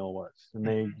planing mill was,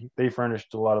 and they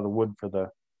furnished a lot of the wood for the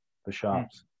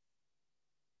shops.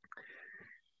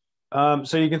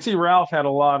 So you can see Ralph had a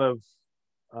lot of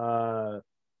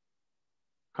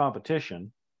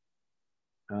competition.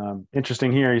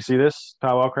 Interesting here, you see this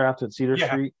powwow craft at Cedar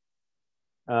Street.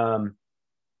 But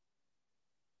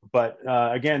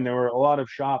again, there were a lot of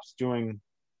shops doing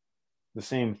the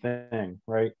same thing,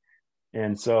 right?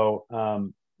 And so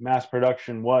mass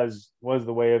production was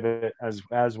the way of it, as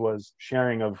was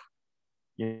sharing of,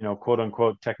 quote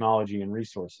unquote, technology and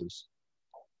resources.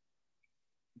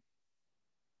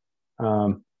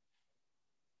 So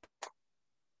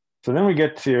then we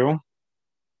get to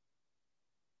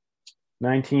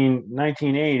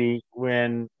 1980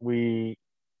 when the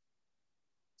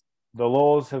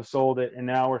Lowells have sold it, and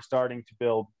now we're starting to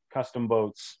build custom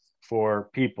boats for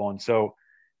people. And so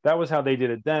that was how they did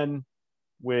it then,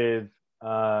 with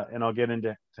and I'll get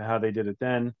into how they did it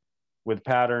then, with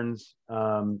patterns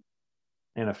and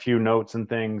a few notes and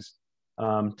things,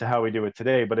 to how we do it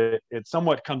today. But it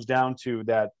somewhat comes down to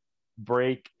that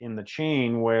break in the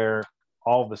chain where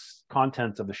all the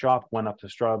contents of the shop went up to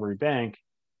Strawberry Bank,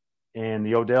 and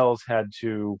the Odells had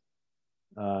to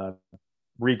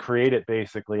recreate it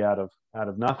basically out of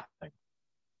nothing.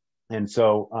 And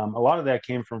so a lot of that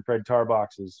came from Fred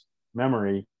Tarbox's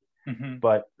memory,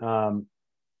 but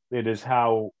it is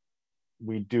how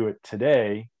we do it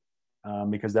today,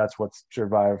 because that's what's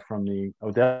survived from the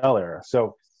Odell era.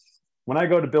 So when I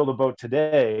go to build a boat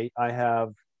today, I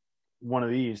have one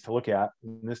of these to look at,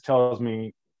 and this tells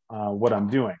me what I'm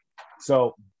doing.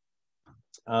 So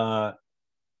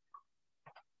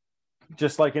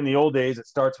just like in the old days, it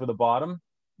starts with a bottom.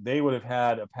 They would have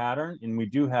had a pattern, and we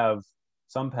do have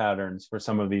some patterns for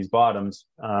some of these bottoms.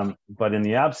 But in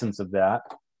the absence of that,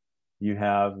 you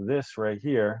have this right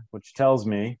here, which tells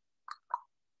me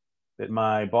that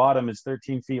my bottom is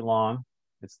 13 feet long.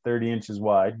 It's 30 inches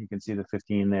wide. You can see the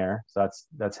 15 there. So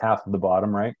that's half of the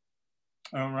bottom, right?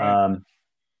 All right.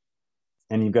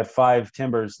 And you've got 5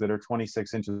 timbers that are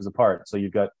 26 inches apart. So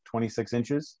you've got 26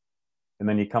 inches and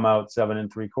then you come out 7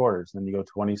 3/4, then you go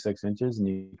 26 inches and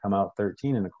you come out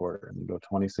 13 1/4, and you go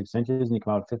 26 inches and you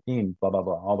come out 15, blah blah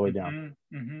blah, all the way down.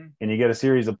 And you get a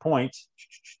series of points.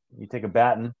 You take a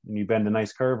batten and you bend a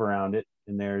nice curve around it,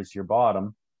 and there's your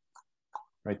bottom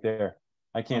right there.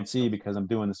 I can't see because I'm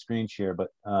doing the screen share, but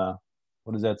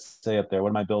what does that say up there? What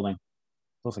am I building? It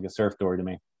looks like a surf door to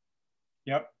me.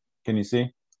 Yep. Can you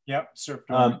see? Yep, surf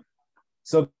door.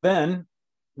 So then,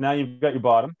 now you've got your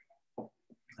bottom.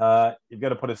 You've got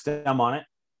to put a stem on it.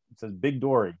 It says Big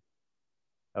Dory.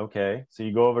 Okay, so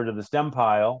you go over to the stem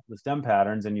pile, the stem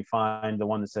patterns, and you find the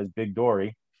one that says Big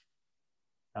Dory.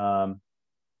 And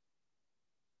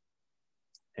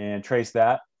trace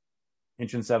that, 1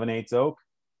 7/8 oak.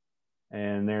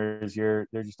 And there's your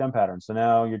stem pattern. So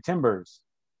now your timbers,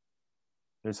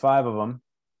 there's 5 of them.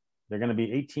 They're going to be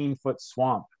 18-foot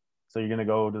swamp. So you're going to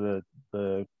go to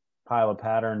the pile of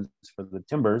patterns for the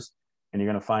timbers, and you're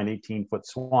going to find 18-foot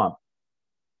swamp.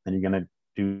 And you're going to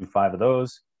do 5 of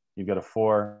those. You've got a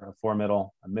fore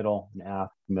middle, a middle, an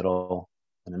aft, middle,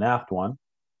 and an aft one.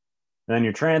 And then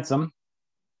your transom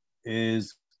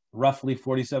is roughly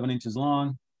 47 inches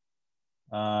long.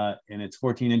 And it's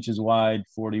 14 inches wide,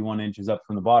 41 inches up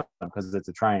from the bottom, because it's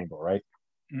a triangle, right?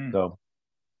 So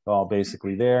it's all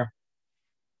basically there.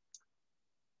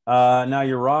 Now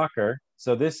your rocker.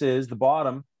 So this is, the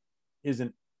bottom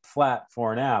isn't flat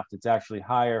fore and aft. It's actually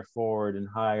higher forward and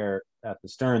higher at the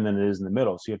stern than it is in the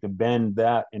middle. So you have to bend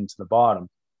that into the bottom.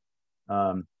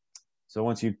 So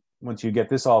once you get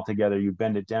this all together, you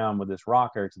bend it down with this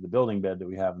rocker to the building bed that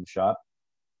we have in the shop.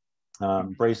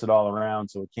 Brace it all around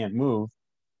so it can't move.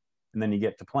 And then you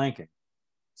get to planking.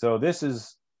 So this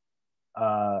is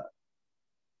the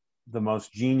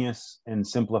most genius and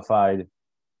simplified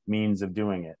means of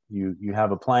doing it. You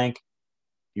have a plank,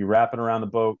 you wrap it around the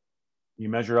boat, you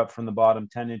measure up from the bottom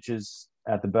 10 inches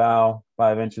at the bow,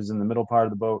 5 inches in the middle part of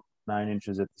the boat, 9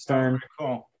 inches at the stern.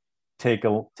 Cool. Take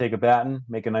a batten,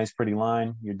 make a nice pretty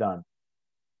line, you're done.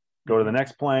 Go to the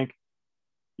next plank,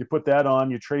 you put that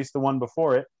on, you trace the one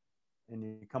before it, and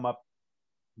you come up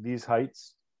these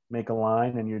heights, make a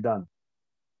line, and you're done.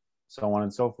 So on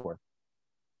and so forth.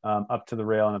 Up to the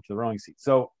rail and up to the rowing seat.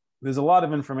 So there's a lot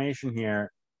of information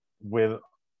here, with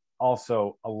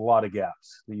also a lot of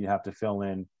gaps that you have to fill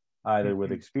in, either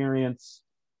with experience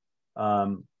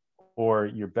or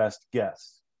your best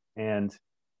guess. And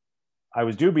I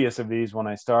was dubious of these when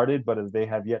I started, but they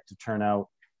have yet to turn out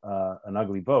an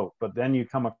ugly boat. But then you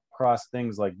come across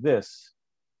things like this,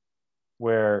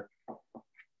 where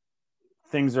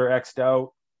things are X'd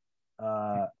out.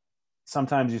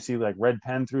 Sometimes you see like red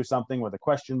pen through something with a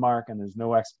question mark, and there's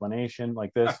no explanation,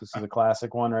 like this. This is a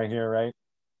classic one right here, right?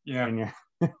 Yeah. And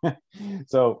you're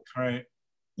so right.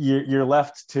 You're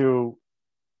left to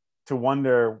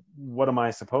wonder, what am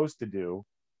I supposed to do?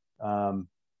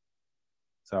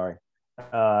 Sorry.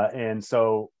 And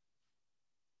so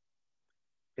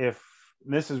if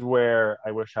this is where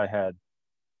I wish I had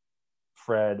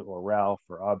Fred or Ralph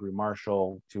or Aubrey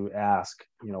Marshall to ask,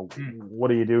 what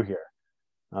do you do here?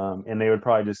 And they would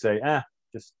probably just say,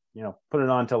 just, put it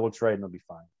on until it looks right and it'll be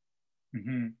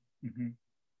fine.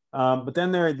 But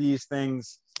then there are these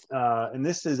things, and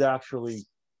this is actually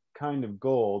kind of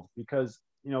gold, because,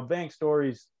 bank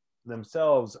stories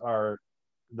themselves are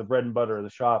the bread and butter of the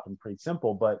shop and pretty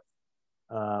simple, but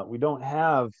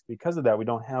because of that, we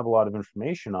don't have a lot of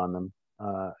information on them,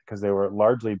 because they were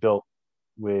largely built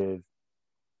with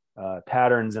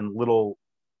patterns and little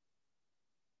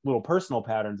personal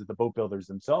patterns that the boat builders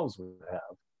themselves would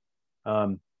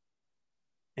have.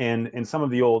 And in some of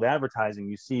the old advertising,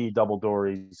 you see double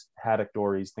dories, haddock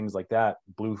dories, things like that,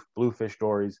 bluefish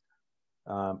dories,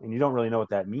 and you don't really know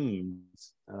what that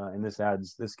means. And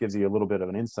this gives you a little bit of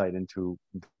an insight into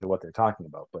what they're talking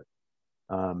about. But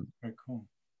very cool.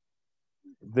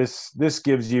 This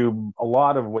gives you a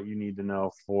lot of what you need to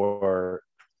know for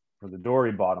the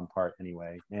dory bottom part,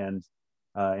 anyway. And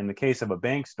in the case of a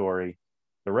bank story,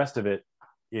 the rest of it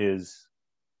is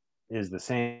the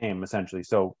same, essentially.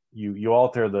 So you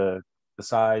alter the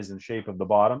size and shape of the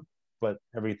bottom, but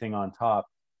everything on top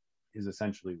is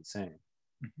essentially the same,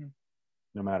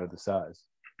 no matter the size.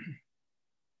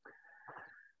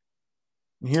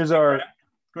 Here's our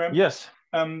Graham. Yes.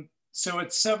 So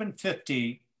it's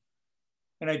 7:50,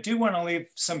 and I do want to leave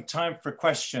some time for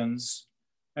questions.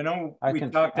 I know I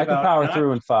can power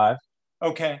through in 5.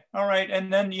 Okay. All right.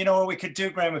 And then, what we could do,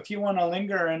 Graham, if you want to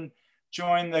linger and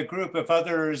join the group, if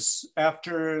others,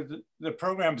 after the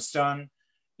program's done,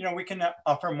 we can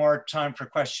offer more time for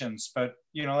questions, but,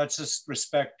 let's just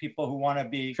respect people who want to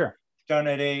be done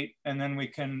at 8, and then we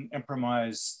can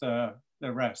improvise the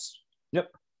rest.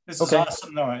 Yep. This is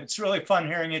awesome, though. It's really fun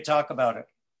hearing you talk about it.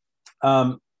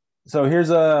 So here's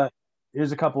a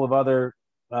couple of other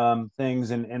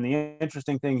things, and the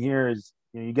interesting thing here is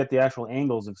you get the actual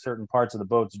angles of certain parts of the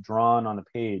boats drawn on a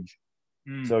page.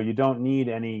 So you don't need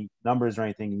any numbers or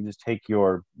anything. You can just take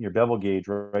your bevel gauge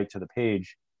right to the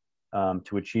page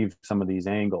to achieve some of these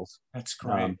angles. That's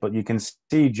great. But you can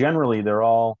see generally they're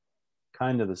all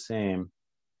kind of the same.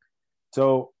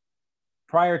 So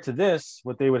prior to this,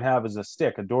 what they would have is a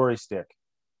stick, a dory stick,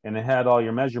 and it had all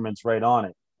your measurements right on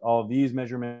it. All of these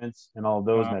measurements and all of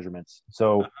those measurements.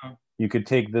 So you could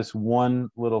take this one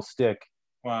little stick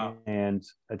and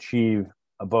achieve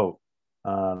a boat.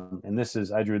 And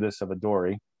I drew this of a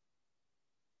dory.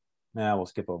 Now we'll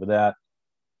skip over that.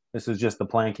 This is just the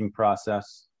planking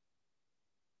process.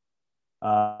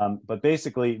 But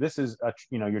basically, this is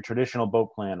your traditional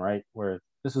boat plan, right? Where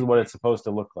this is what it's supposed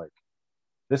to look like.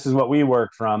 This is what we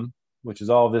work from, which is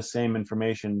all this same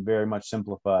information, very much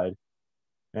simplified.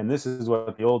 And this is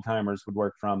what the old timers would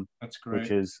work from,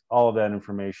 which is all of that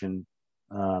information,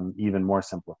 even more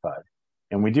simplified.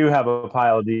 And we do have a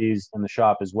pile of these in the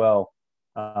shop as well,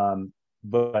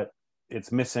 but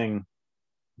it's missing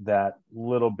that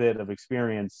little bit of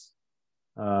experience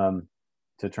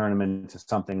to turn them into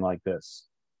something like this.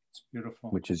 It's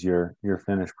beautiful. Which is your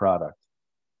finished product.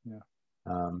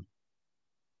 Yeah.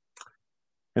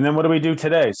 And then what do we do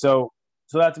today? So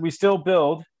that we still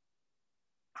build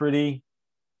pretty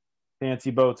fancy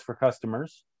boats for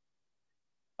customers.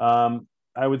 I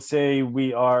would say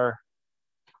we are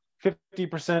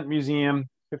 50% museum,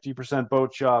 50%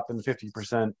 boat shop, and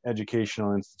 50%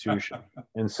 educational institution.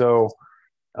 And so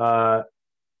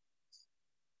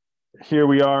here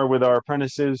we are with our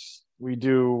apprentices. We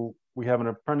have an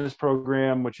apprentice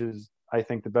program, which is, I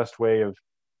think, the best way of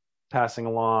passing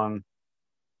along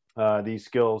these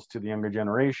skills to the younger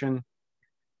generation.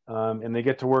 And they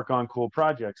get to work on cool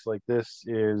projects like this.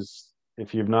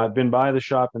 If you've not been by the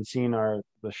shop and seen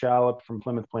the shallop from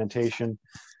Plymouth Plantation,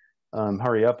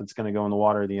 hurry up, it's going to go in the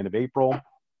water at the end of April.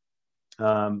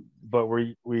 But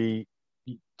we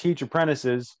teach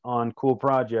apprentices on cool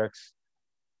projects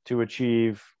to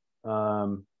achieve,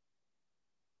 I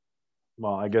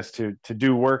guess to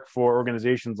do work for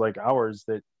organizations like ours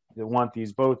that want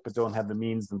these boats but don't have the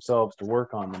means themselves to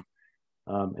work on them.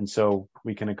 And so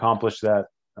we can accomplish that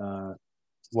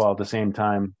while at the same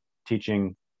time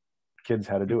teaching kids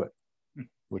how to do it,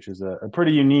 which is a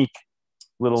pretty unique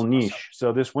little niche.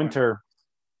 So this winter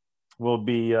will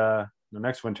be, the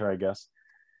next winter, I guess,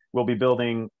 we'll be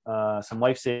building some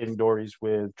life-saving dories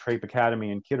with Trape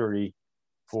Academy in Kittery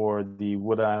for the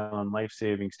Wood Island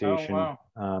Life-Saving Station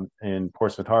in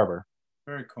Portsmouth Harbor.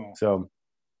 Very cool. So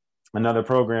another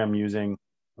program using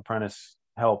apprentice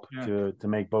help to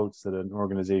make boats that an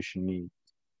organization needs.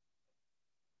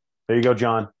 There you go,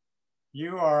 John.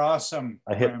 You are awesome.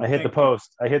 I hit the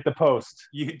post. I hit the post.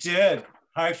 You did.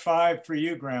 High five for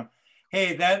you, Graham.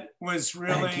 Hey, that was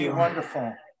really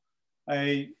wonderful.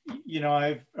 I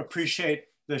appreciate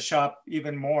the shop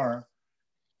even more.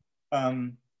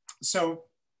 So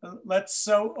let's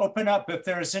open up. If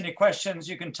there's any questions,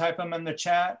 you can type them in the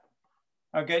chat.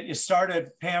 I'll get you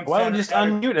started, Pam. Why don't you just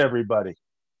unmute everybody?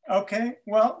 Okay.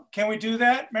 Well, can we do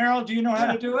that? Meryl, do you know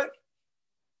how to do it?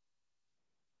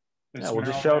 We'll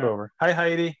just shout over. Hi,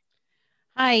 Heidi.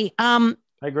 Hi.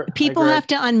 People have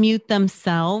to unmute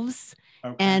themselves.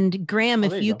 Okay. And Graham,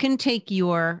 if you can take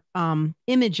your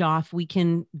image off, we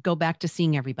can go back to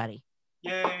seeing everybody.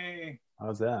 Yay.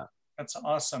 How's that? That's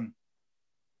awesome.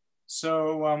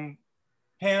 So,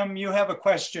 Pam, you have a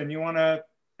question. You want to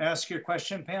ask your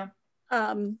question, Pam?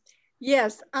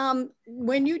 Yes.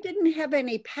 When you didn't have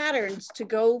any patterns to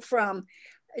go from,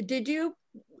 did you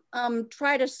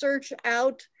try to search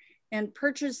out and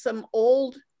purchase some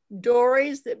old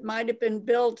dories that might have been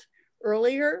built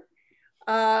earlier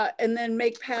and then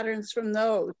make patterns from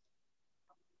those?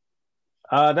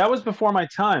 That was before my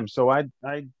time, so I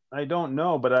don't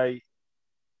know, but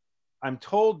I'm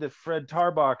told that Fred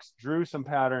Tarbox drew some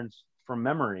patterns from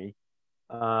memory,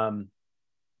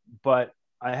 but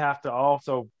I have to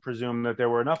also presume that there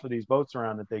were enough of these boats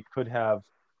around that they could have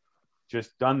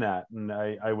just done that, and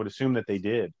I would assume that they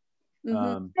did.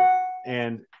 Mm-hmm.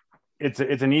 And it's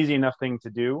an easy enough thing to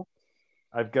do.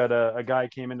 I've got a guy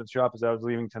came into the shop as I was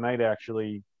leaving tonight,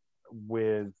 actually,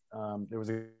 with there was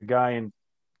a guy in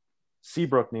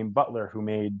Seabrook named Butler who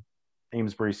made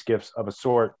Amesbury skiffs of a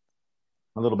sort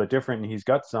a little bit different, and he's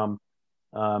got some,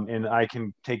 and I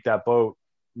can take that boat,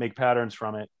 make patterns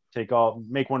from it,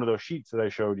 make one of those sheets that I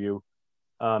showed you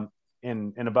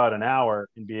in about an hour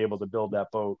and be able to build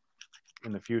that boat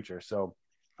in the future. So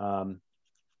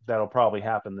that'll probably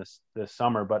happen this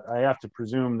summer. But I have to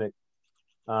presume that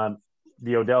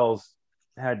the Odells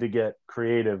had to get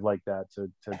creative like that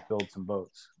to build some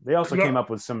boats. They also came up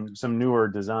with some newer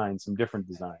designs, some different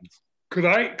designs. Could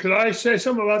I say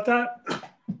something about that?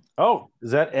 Oh,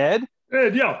 is that Ed?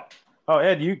 Ed, yeah. Oh,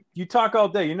 Ed, you talk all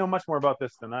day. You know much more about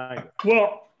this than I do.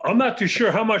 Well, I'm not too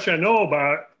sure how much I know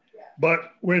about it,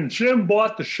 but when Jim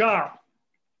bought the shop,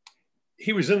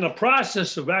 he was in the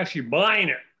process of actually buying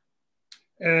it.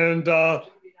 And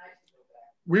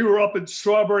we were up at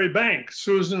Strawberry Bank,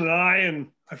 Susan and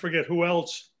I forget who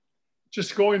else,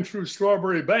 just going through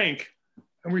Strawberry Bank,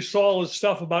 and we saw all this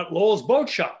stuff about Lowell's Boat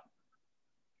Shop.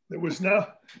 It was now,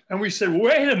 and we said,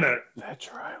 wait a minute. That's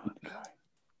your island guy.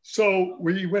 So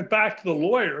we went back to the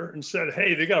lawyer and said,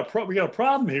 hey, we got a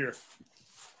problem here.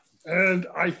 And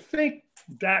I think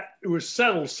that it was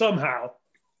settled somehow,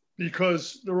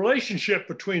 because the relationship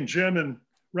between Jim and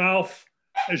Ralph,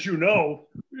 as you know,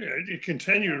 it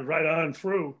continued right on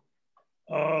through.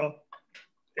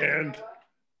 And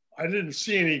I didn't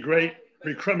see any great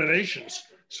recriminations.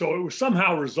 So it was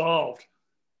somehow resolved.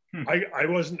 I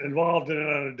wasn't involved in it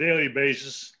on a daily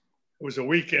basis. It was a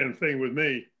weekend thing with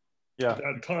me at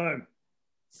that time.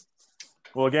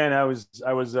 Well, again, I was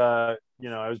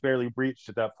barely breached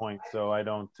at that point, so I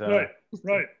don't. Right.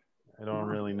 I don't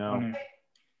really know.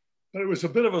 But it was a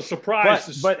bit of a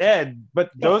surprise. But Ed,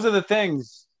 those are the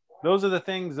things. Those are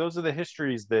the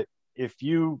histories that if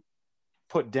you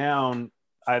put down,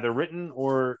 either written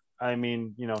or,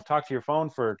 talk to your phone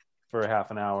for a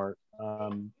half an hour.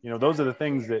 Those are the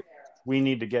things that we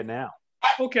need to get now.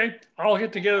 Okay, I'll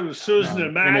get together with Susan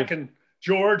and Mac and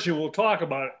George, and we'll talk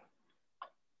about it.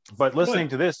 But listening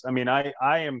to this,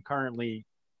 I am currently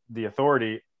the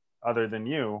authority other than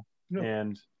you,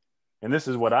 and this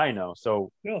is what I know.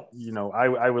 So,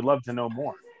 I would love to know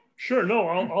more. Sure. No,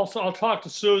 I'll talk to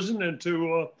Susan and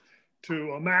to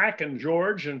Mac and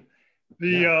George and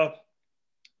the.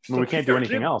 We can't do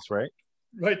anything else, right?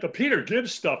 Right. The Peter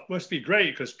Gibbs stuff must be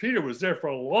great because Peter was there for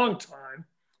a long time.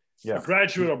 Yeah. A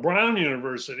graduate of Brown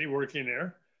University working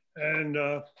there. And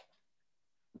a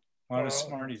lot of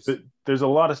smarties. There's a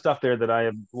lot of stuff there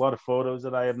a lot of photos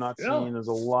that I have not seen. There's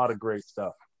a lot of great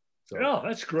stuff. So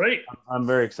that's great. I'm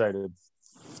very excited.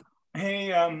 Hey,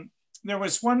 there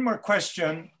was one more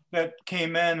question that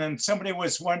came in, and somebody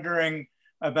was wondering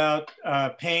about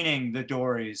painting the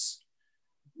dories.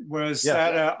 Was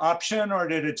that an option, or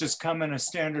did it just come in a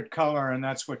standard color and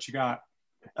that's what you got?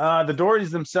 The dories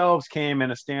themselves came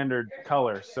in a standard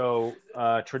color. So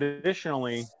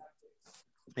traditionally,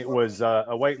 it was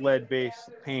a white lead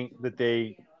based paint that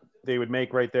they would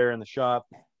make right there in the shop.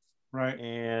 Right.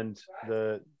 And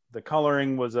the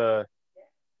coloring was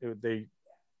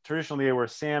traditionally they were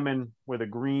salmon with a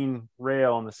green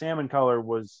rail, and the salmon color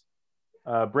was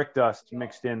brick dust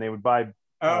mixed in. They would buy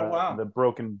the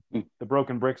broken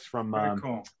bricks from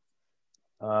cool.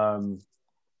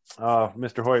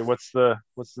 Mr. Hoyt, what's the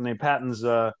name? Patton's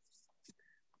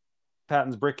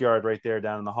Brickyard right there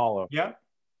down in the hollow.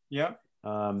 Yep.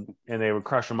 And they would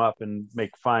crush them up and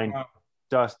make fine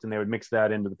dust, and they would mix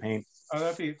that into the paint. Oh,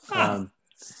 that'd be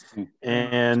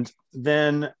and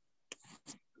then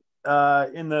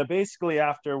basically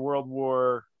after World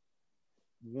War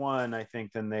I, I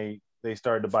think, then they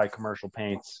started to buy commercial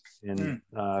paints, and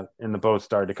the boats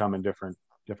started to come in different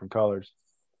colors.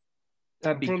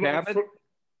 That'd be Cabot.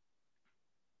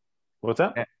 What's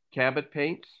that? Cabot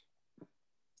paints?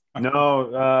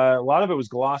 No, a lot of it was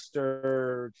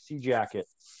Gloucester Sea Jacket,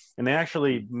 and they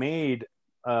actually made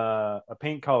a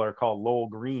paint color called Lowell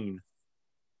Green.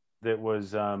 That was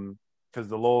because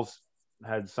the Lowells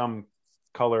had some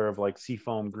color of like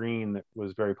seafoam green that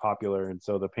was very popular, and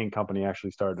so the paint company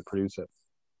actually started to produce it,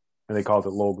 and they called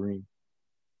it Lowell Green.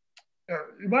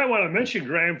 You might want to mention,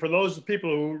 Graham, for those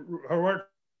people who weren't.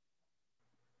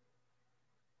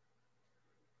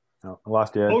 Oh, I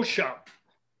lost you. OSHA.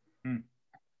 Did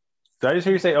I just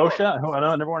hear you say OSHA?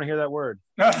 I never want to hear that word.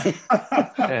 So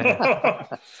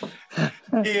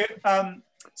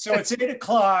it's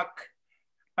 8:00.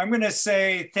 I'm going to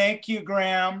say thank you,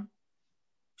 Graham,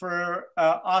 for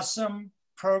an awesome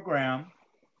program.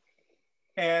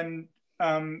 And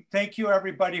thank you,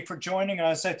 everybody, for joining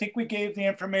us. I think we gave the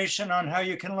information on how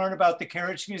you can learn about the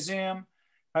Carriage Museum,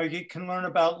 how you can learn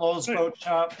about Lowell's Boat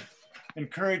Shop.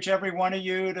 Encourage every one of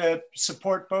you to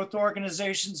support both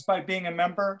organizations by being a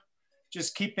member,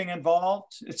 just keeping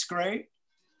involved. It's great.